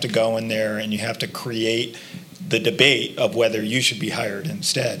 and you have to go in there and you have to create the debate of whether you should be hired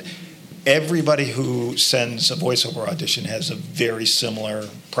instead. everybody who sends a voiceover audition has a very similar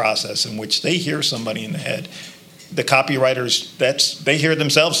process in which they hear somebody in the head. The copywriters, they hear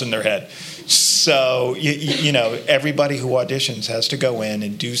themselves in their head. So, you know, everybody who auditions has to go in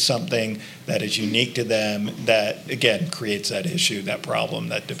and do something that is unique to them that, again, creates that issue, that problem,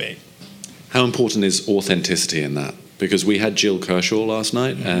 that debate. How important is authenticity in that? Because we had Jill Kershaw last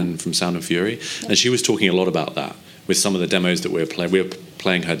night and from Sound and Fury, and she was talking a lot about that with some of the demos that we were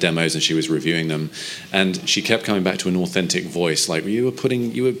playing her demos and she was reviewing them, and she kept coming back to an authentic voice. Like you were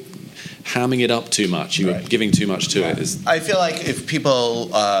hamming it up too much. You were giving too much to it. I feel like if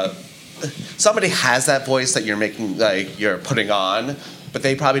people, somebody has that voice that you're putting on, but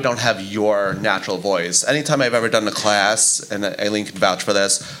they probably don't have your natural voice. Anytime I've ever done a class, and Eileen can vouch for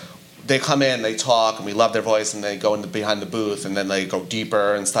this, they come in, they talk, and we love their voice, and they go behind the booth, and then they go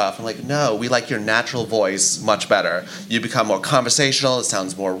deeper and stuff. I'm like, no, we like your natural voice much better. You become more conversational, it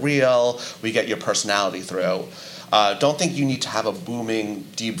sounds more real, we get your personality through. Don't think you need to have a booming,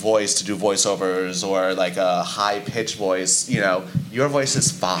 deep voice to do voiceovers or like a high-pitched voice. You know, your voice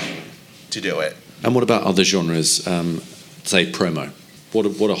is fine to do it. And what about other genres? Say promo.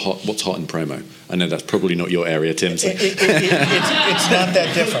 What's hot in promo? I know that's probably not your area, Tim. So. It's not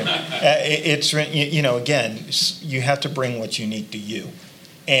that different. Again, you have to bring what's unique to you.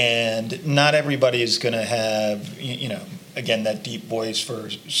 And not everybody is going to have, again, that deep voice for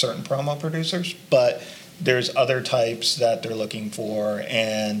certain promo producers, but there's other types that they're looking for.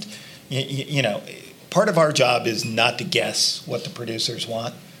 And, part of our job is not to guess what the producers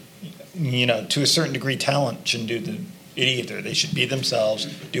want. To a certain degree, talent shouldn't do it either. They should be themselves,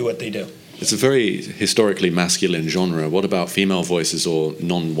 do what they do. It's a very historically masculine genre. What about female voices or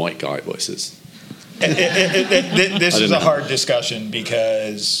non-white guy voices? This is a hard discussion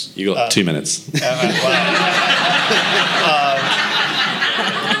because... You got 2 minutes.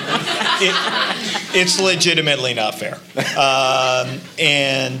 It's legitimately not fair.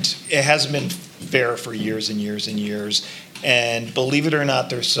 And it hasn't been fair for years and years and years. And believe it or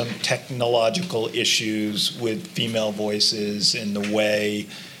not, there's some technological issues with female voices in the way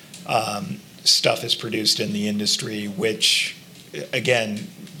stuff is produced in the industry, which, again,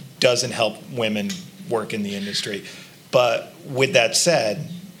 doesn't help women work in the industry. But with that said,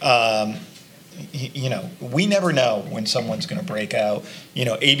 we never know when someone's going to break out.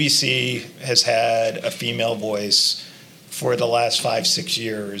 ABC has had a female voice for the last 5-6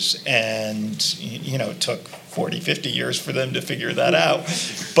 years, and it took 40-50 years for them to figure that out.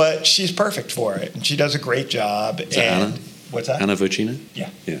 But she's perfect for it, and she does a great job. Is that Anna? What's that? Anna Vocino?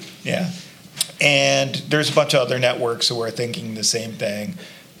 Yeah. And there's a bunch of other networks who are thinking the same thing.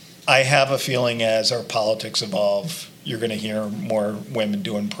 I have a feeling as our politics evolve, you're going to hear more women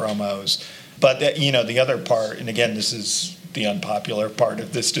doing promos. But the other part, and again, this is the unpopular part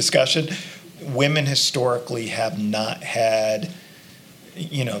of this discussion, women historically have not had,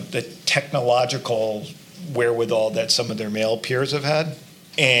 the technological wherewithal that some of their male peers have had.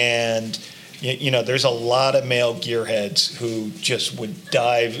 And, there's a lot of male gearheads who just would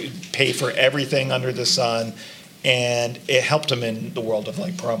pay for everything under the sun, and it helped them in the world of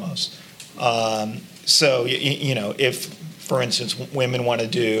like promos. So, if, for instance, women want to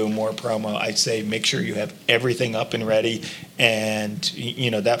do more promo, I'd say make sure you have everything up and ready. And,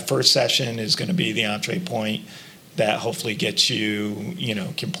 that first session is going to be the entree point that hopefully gets you,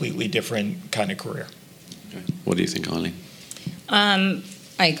 completely different kind of career. Okay. What do you think, Eileen?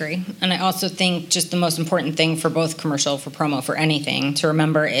 I agree. And I also think just the most important thing for both commercial, for promo, for anything to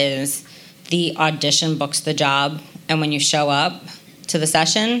remember is the audition books the job. And when you show up to the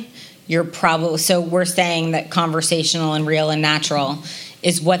session, so we're saying that conversational and real and natural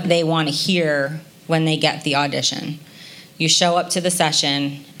is what they want to hear when they get the audition. You show up to the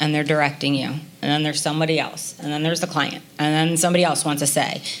session and they're directing you, and then there's somebody else, and then there's the client, and then somebody else wants to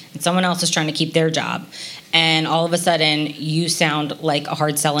say, and someone else is trying to keep their job, and all of a sudden you sound like a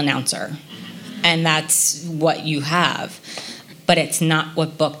hard sell announcer, and that's what you have, but it's not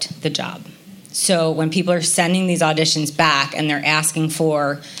what booked the job. So when people are sending these auditions back and they're asking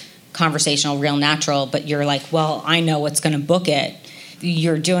for conversational, real, natural, but you're like, well, I know what's going to book it.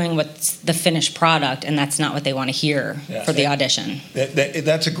 You're doing what's the finished product, and that's not what they want to hear for the audition.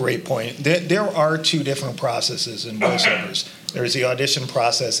 That's a great point. There are two different processes in voiceovers. There's the audition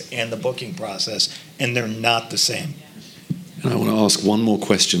process and the booking process, and they're not the same. And I want to ask one more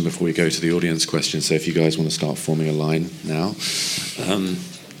question before we go to the audience question. So if you guys want to start forming a line now.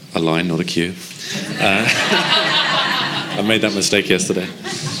 A line, not a queue. I made that mistake yesterday.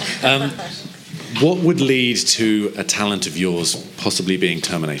 What would lead to a talent of yours possibly being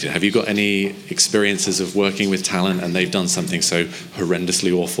terminated? Have you got any experiences of working with talent and they've done something so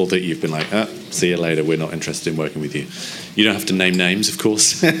horrendously awful that you've been like, see you later, we're not interested in working with you? You don't have to name names, of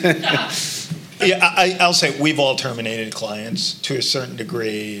course. Yeah, I'll say we've all terminated clients to a certain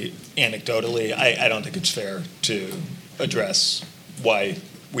degree anecdotally. I don't think it's fair to address why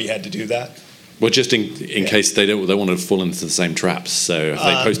we had to do that. Well, just in case they want to fall into the same traps. So if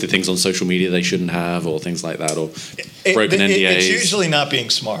they posted things on social media they shouldn't have, or things like that, or broken NDAs. It's usually not being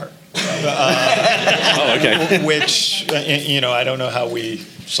smart. Oh, okay. Which, I don't know how we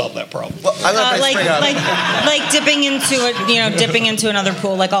solve that problem. Well, like dipping into another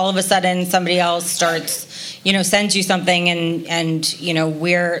pool. Like all of a sudden somebody else starts, sends you something, and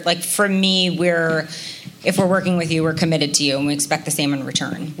we're like, for me, if we're working with you, we're committed to you, and we expect the same in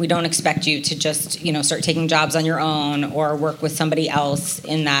return. We don't expect you to just, start taking jobs on your own or work with somebody else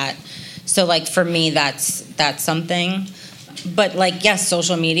in that. So, like, for me, that's something. But, like, yes,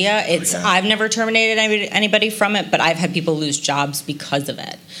 social media, I've never terminated anybody from it, but I've had people lose jobs because of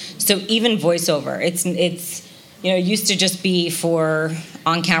it. So even voiceover, it's used to just be for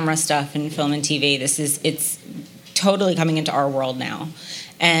on-camera stuff and film and TV. It's totally coming into our world now.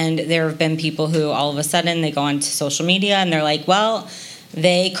 And there have been people who all of a sudden they go onto social media and they're like, well,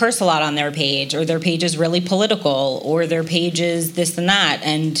 they curse a lot on their page, or their page is really political, or their page is this and that,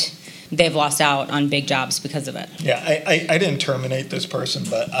 and they've lost out on big jobs because of it. Yeah, I didn't terminate this person,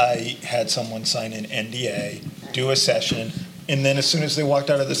 but I had someone sign an NDA, do a session, and then as soon as they walked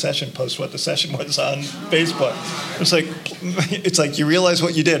out of the session, post what the session was on Facebook. It's like you realize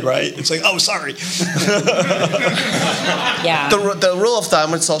what you did, right? It's like, oh, sorry. Yeah. The rule of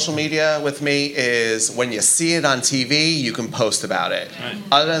thumb with social media with me is when you see it on TV, you can post about it. Right.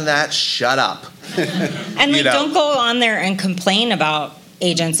 Other than that, shut up. And don't go on there and complain about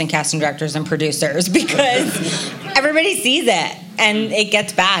agents and casting directors and producers, because everybody sees it and it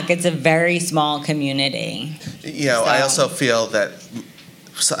gets back. It's a very small community. I also feel that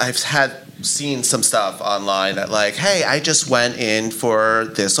I've seen some stuff online that, like, hey, I just went in for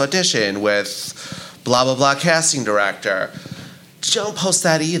this audition with blah, blah, blah casting director. Don't post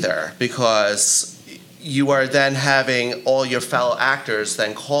that either, because you are then having all your fellow actors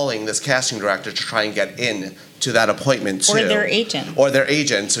then calling this casting director to try and get in to that appointment too. Or their agent. Or their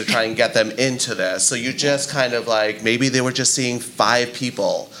agent to try and get them into this. So you just kind of like, maybe they were just seeing 5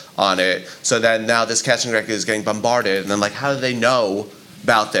 people on it. So then now this casting director is getting bombarded. And then like, how do they know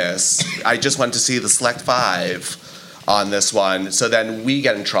about this? I just went to see the select 5 on this one. So then we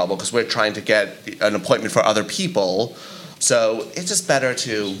get in trouble because we're trying to get an appointment for other people. So it's just better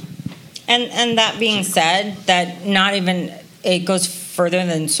to... And that being said, that not even, it goes further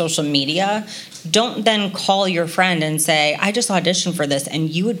than social media. Don't then call your friend and say, I just auditioned for this and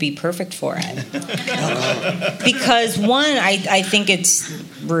you would be perfect for it. Because one, I think it's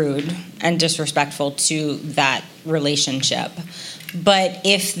rude and disrespectful to that relationship. But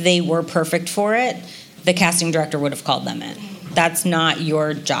if they were perfect for it, the casting director would have called them in. That's not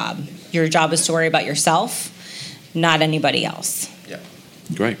your job. Your job is to worry about yourself, not anybody else. Yeah.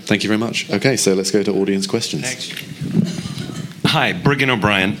 Great. Thank you very much. Okay, so let's go to audience questions. Thanks. Hi, Brigham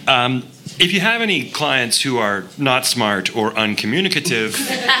O'Brien. If you have any clients who are not smart or uncommunicative,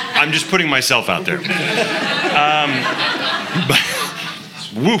 I'm just putting myself out there.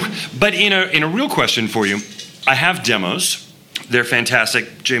 But in a real question for you, I have demos. They're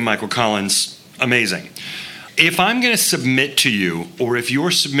fantastic. J. Michael Collins, amazing. If I'm going to submit to you, or if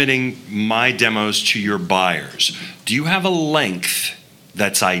you're submitting my demos to your buyers, do you have a length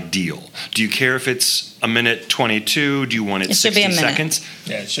that's ideal? Do you care if it's a minute 22? Do you want it 60 seconds?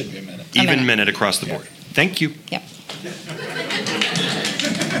 Yeah, it should be a minute. Even minute across the board. Thank you. Yep.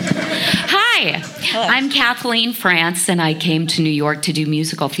 Hi, I'm Kathleen France, and I came to New York to do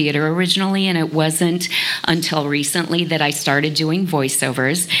musical theater originally, and it wasn't until recently that I started doing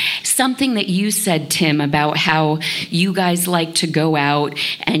voiceovers. Something that you said, Tim, about how you guys like to go out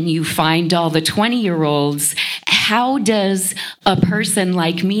and you find all the 20-year-olds. How does a person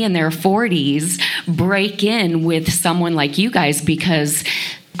like me in their 40s break in with someone like you guys? Because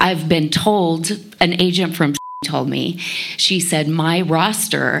I've been told, an agent from told me, she said, my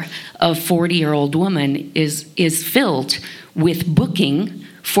roster of 40-year-old women is filled with booking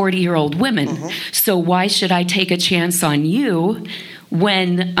 40-year-old women. Mm-hmm. So why should I take a chance on you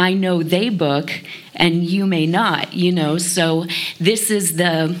when I know they book and you may not, So this is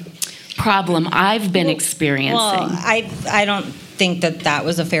the problem I've been experiencing. Well, I don't think that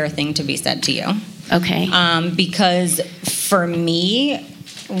was a fair thing to be said to you. Okay. Because for me,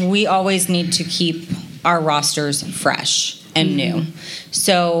 we always need to keep our rosters fresh. and new.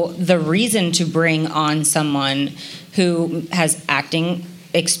 So the reason to bring on someone who has acting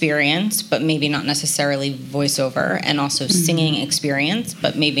experience, but maybe not necessarily voiceover, and also singing experience,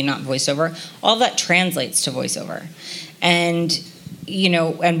 but maybe not voiceover, all that translates to voiceover. And,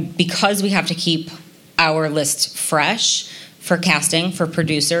 and because we have to keep our list fresh for casting, for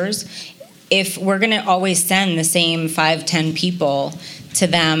producers, if we're going to always send the same 5-10 people to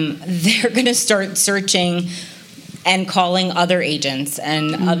them, they're going to start searching and calling other agents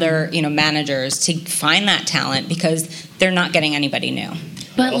and other, managers to find that talent because they're not getting anybody new.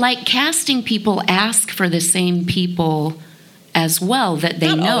 But like casting people ask for the same people as well that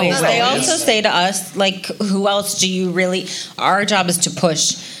they know. Always. They also say to us, like, who else do you really... Our job is to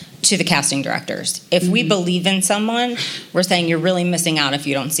push to the casting directors. If we believe in someone, we're saying you're really missing out if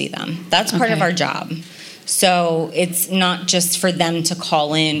you don't see them. That's part of our job. So it's not just for them to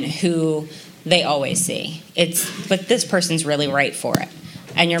call in who they always see. But this person's really right for it,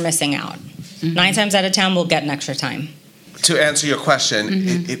 and you're missing out. 9 times out of 10, we'll get an extra time. To answer your question,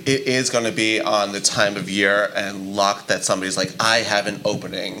 it is going to be on the time of year and luck that somebody's like, I have an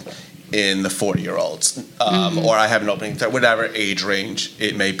opening in the 40-year-olds, or I have an opening, whatever age range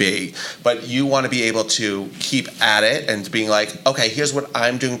it may be. But you want to be able to keep at it and being like, okay, here's what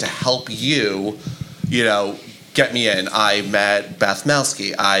I'm doing to help you, get me in. I met Beth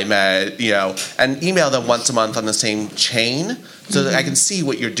Melsky. I met, and email them once a month on the same chain so that I can see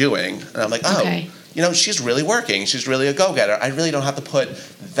what you're doing. And I'm like, she's really working. She's really a go-getter. I really don't have to put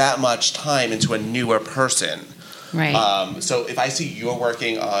that much time into a newer person. Right. So if I see you're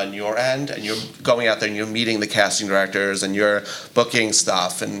working on your end and you're going out there and you're meeting the casting directors and you're booking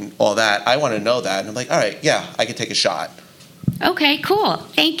stuff and all that, I want to know that. And I'm like, all right, yeah, I can take a shot. Okay, cool.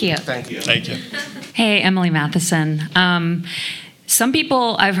 Thank you. Thank you. Thank you. Hey, Emily Matheson. Some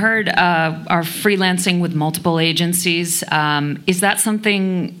people I've heard are freelancing with multiple agencies. Is that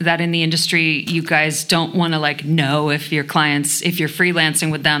something that in the industry you guys don't want to know if your clients, if you're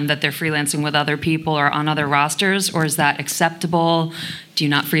freelancing with them, that they're freelancing with other people or on other rosters, or is that acceptable? Do you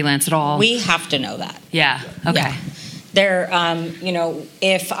not freelance at all? We have to know that. Yeah. Okay. Yeah. There,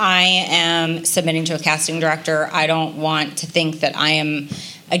 if I am submitting to a casting director, I don't want to think that I am,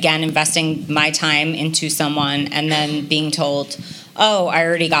 again, investing my time into someone and then being told, oh, I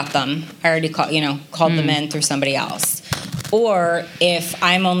already got them. I already called them in through somebody else. Or if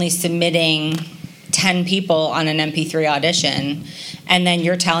I'm only submitting 10 people on an MP3 audition, and then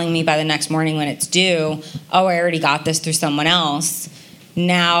you're telling me by the next morning when it's due, oh, I already got this through someone else.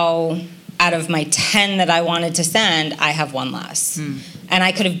 Now, out of my 10 that I wanted to send, I have one less. And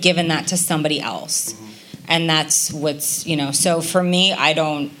I could have given that to somebody else. And that's what's, so for me,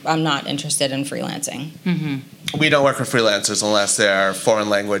 I'm not interested in freelancing. We don't work with freelancers unless they're foreign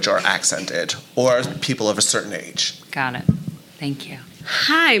language or accented or people of a certain age. Got it. Thank you.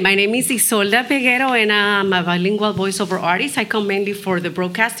 Hi, my name is Isolda Peguero, and I'm a bilingual voiceover artist. I come mainly for the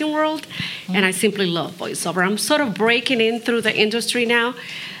broadcasting world, and I simply love voiceover. I'm sort of breaking in through the industry now.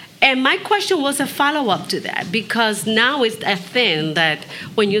 And my question was a follow-up to that, because now it's a thing that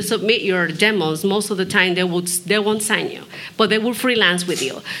when you submit your demos, most of the time they won't sign you, but they will freelance with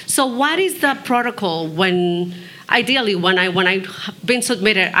you. So what is the protocol when I've been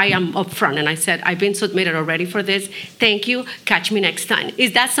submitted, I am upfront and I said, I've been submitted already for this. Thank you. Catch me next time.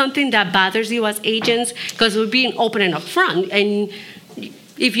 Is that something that bothers you as agents? Because we're being open and upfront, and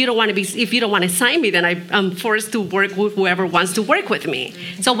if you don't want to sign me, then I'm forced to work with whoever wants to work with me.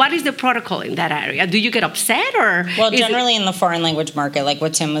 So what is the protocol in that area? Do you get upset or? Well, generally in the foreign language market, like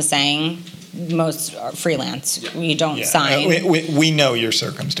what Tim was saying, most are freelance. You don't sign. We know your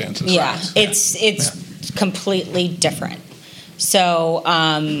circumstances. Yeah, right? It's completely different. So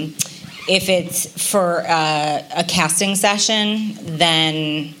if it's for a casting session,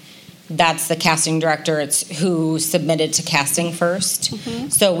 then that's the casting director. It's who submitted to casting first.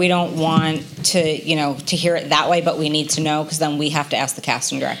 So we don't want to hear it that way, but we need to know, because then we have to ask the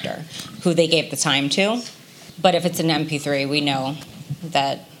casting director who they gave the time to. But if it's an MP3, we know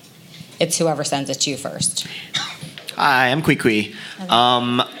that it's whoever sends it to you first. Hi, I'm Kwee.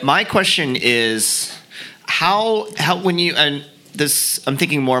 My question is, how when you, and this, I'm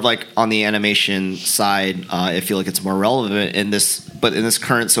thinking more of on the animation side, I feel like it's more relevant in this, but in this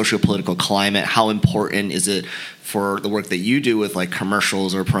current socio-political climate, how important is it for the work that you do with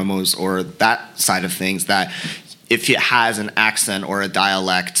commercials or promos or that side of things, that if it has an accent or a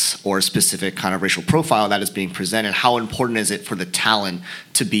dialect or a specific kind of racial profile that is being presented, how important is it for the talent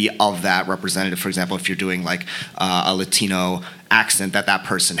to be of that representative? For example, if you're doing a Latino accent, that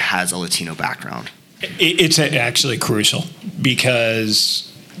person has a Latino background. It's actually crucial,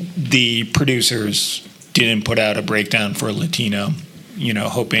 because the producers didn't put out a breakdown for a Latino,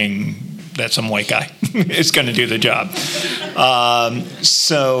 hoping that some white guy is going to do the job.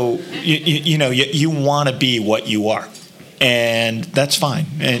 So you want to be what you are. And that's fine.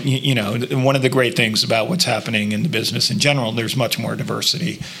 And, one of the great things about what's happening in the business in general, there's much more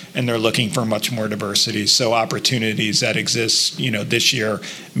diversity, and they're looking for much more diversity. So opportunities that exist, this year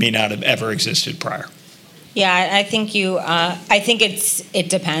may not have ever existed prior. Yeah, I think it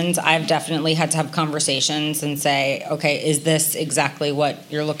depends. I've definitely had to have conversations and say, okay, is this exactly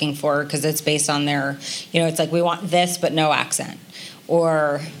what you're looking for? Because it's based on their, it's like we want this but no accent.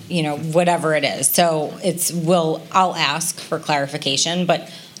 Or whatever it is. So I'll ask for clarification, but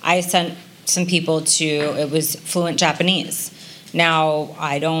I sent some people it was fluent Japanese. Now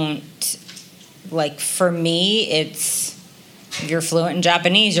I don't for me it's you're fluent in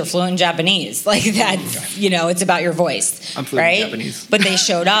Japanese, like that's it's about your voice. I'm fluent right? in Japanese. But they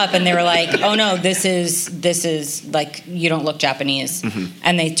showed up and they were like, oh no, this is like you don't look Japanese,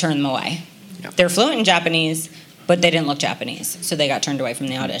 and they turned them away. Yep. They're fluent in Japanese, but they didn't look Japanese, so they got turned away from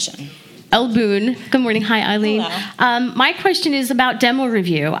the audition. Elle Boone. Good morning. Hi, Eileen. Hello. My question is about demo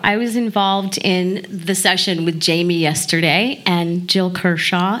review. I was involved in the session with Jamie yesterday and Jill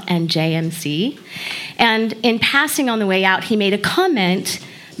Kershaw and JMC. And in passing on the way out, he made a comment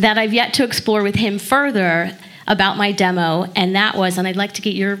that I've yet to explore with him further about my demo, and that was, and I'd like to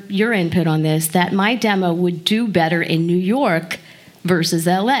get your input on this, that my demo would do better in New York versus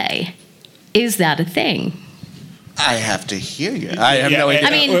LA. Is that a thing? I have to hear you. I have no idea.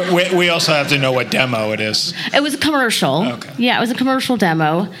 I mean, we also have to know what demo it is. It was a commercial. Okay. Yeah, it was a commercial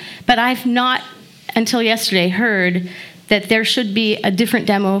demo. But I've not, until yesterday, heard that there should be a different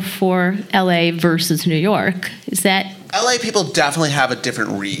demo for LA versus New York. Is that... LA people definitely have a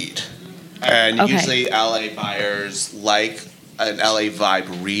different read. And usually LA buyers like an LA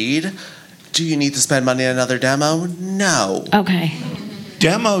vibe read. Do you need to spend money on another demo? No. Okay.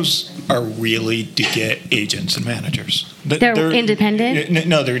 Demos are really to get agents and managers. They're independent?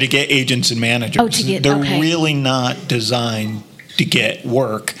 No, they're to get agents and managers. Oh, to get, they're okay. really not designed to get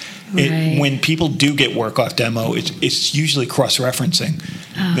work. Right. When people do get work off demo, it's usually cross-referencing.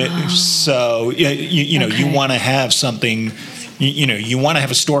 Oh. So, you want to have something, you want to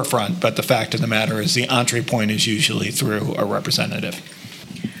have a storefront, but the fact of the matter is the entree point is usually through a representative.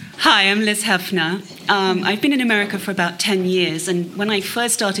 Hi, I'm Liz Hefner. I've been in America for about 10 years, and when I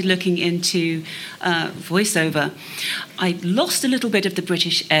first started looking into voiceover, I lost a little bit of the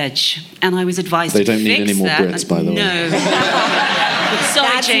British edge, and I was advised to fix that. They don't need any more Brits, by the way. No. Sorry,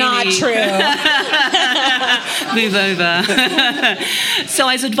 That's Jamie. not true. Move over. So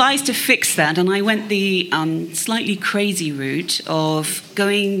I was advised to fix that, and I went the slightly crazy route of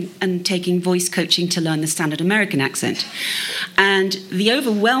going and taking voice coaching to learn the standard American accent. And the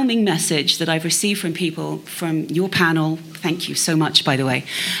overwhelming message that I've received from people from your panel, thank you so much, by the way,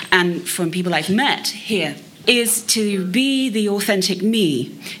 and from people I've met here, is to be the authentic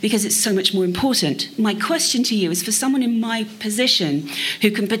me, because it's so much more important. My question to you is, for someone in my position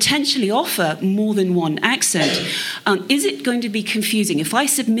who can potentially offer more than one accent, is it going to be confusing? If I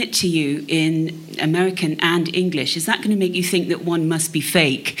submit to you in American and English, is that going to make you think that one must be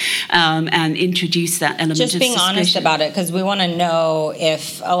fake and introduce that element Just of being suspicion? honest about it, because we want to know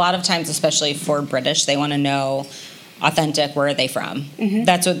if, a lot of times, especially for British, they want to know authentic, where are they from? Mm-hmm.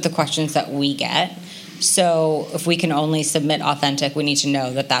 That's what the questions that we get. So if we can only submit authentic, we need to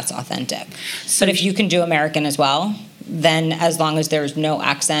know that that's authentic. But if you can do American as well, then as long as there's no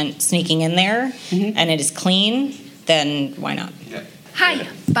accent sneaking in there and it is clean, then why not? Hi,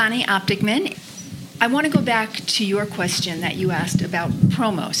 Bonnie Opticman. I want to go back to your question that you asked about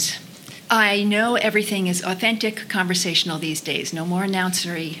promos. I know everything is authentic, conversational these days. No more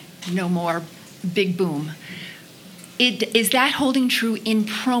announcery, no more big boom. Is that holding true in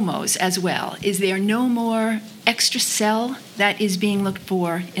promos as well? Is there no more extra sell that is being looked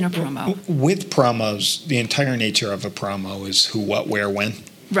for in a promo? With promos, the entire nature of a promo is who, what, where, when.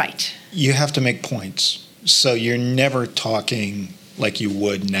 Right. You have to make points. So you're never talking like you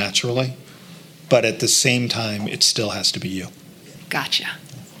would naturally, but at the same time, it still has to be you. Gotcha.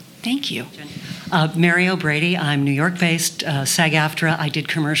 Thank you. Mary O'Brady. I'm New York-based, SAG-AFTRA. I did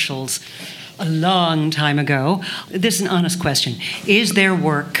commercials a long time ago. This is an honest question. Is there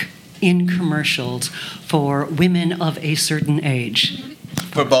work in commercials for women of a certain age?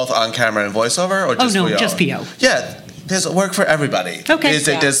 For both on camera and voiceover, or just just PO. Yeah, there's work for everybody. Okay.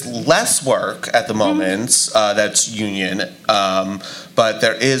 There's less work at the moment that's union, but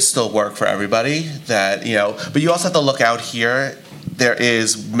there is still work for everybody. But you also have to look out here. There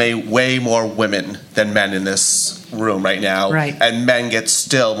is way more women than men in this room right now, right. And men get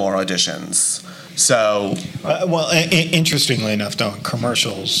still more auditions. So, interestingly enough, though, in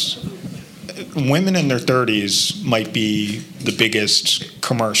commercials, women in their 30s might be the biggest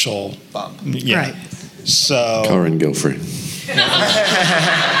commercial. Yeah. Right. So. Karen Gilfrey.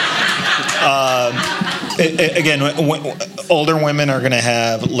 Again, older women are going to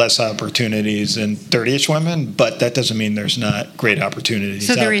have less opportunities than 30-ish women, but that doesn't mean there's not great opportunities.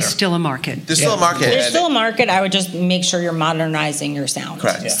 So there out is still a market. There's still a market. There's still a market. I would just make sure you're modernizing your sound.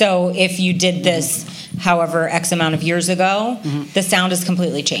 Correct. Yeah. So if you did this, however, X amount of years ago, the sound has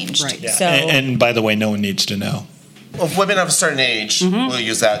completely changed. Right. Yeah. So, and by the way, no one needs to know. Of women of a certain age, we'll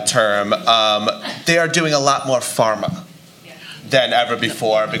use that term, they are doing a lot more pharma than ever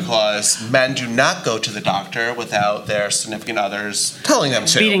before because men do not go to the doctor without their significant others telling them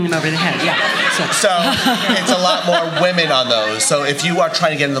to. Beating them over the head, yeah. So it's a lot more women on those. So if you are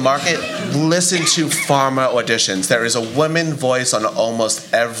trying to get in the market, listen to pharma auditions. There is a woman voice on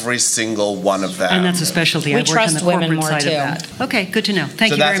almost every single one of them. And that's a specialty. We I work on the trust women corporate more, side too. of that. Okay, good to know.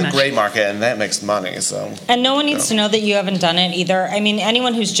 Thank you very much. So that's a great market, and that makes money. So. And no one needs to know that you haven't done it either. I mean,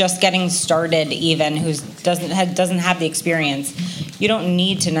 anyone who's just getting started, even who doesn't have the experience, you don't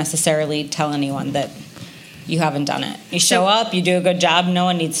need to necessarily tell anyone that you haven't done it. You show up, you do a good job. No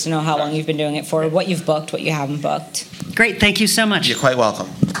one needs to know how long you've been doing it for, what you've booked, what you haven't booked. Great, thank you so much. You're quite welcome.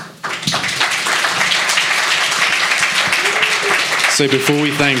 So before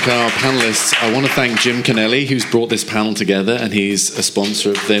we thank our panelists, I want to thank Jim Kennelly, who's brought this panel together, and he's a sponsor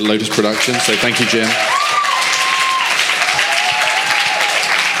of the Lotus production. So thank you, Jim.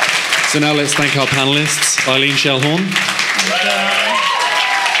 So now let's thank our panelists, Eileen Schellhorn,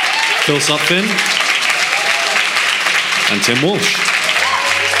 Phil Sutfin, and Tim Walsh.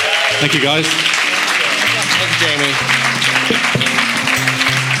 Thank you, guys. Thank you, Jamie.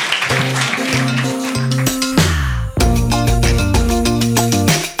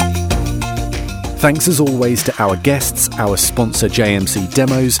 Thanks as always to our guests, our sponsor JMC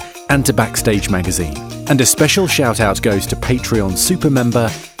Demos, and to Backstage Magazine. And a special shout out goes to Patreon super member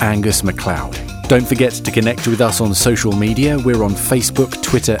Angus MacLeod. Don't forget to connect with us on social media. We're on Facebook,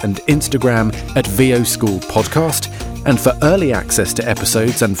 Twitter and Instagram at VO School Podcast. And for early access to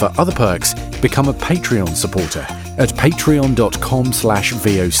episodes and for other perks, become a Patreon supporter at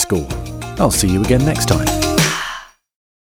patreon.com/VO School. I'll see you again next time.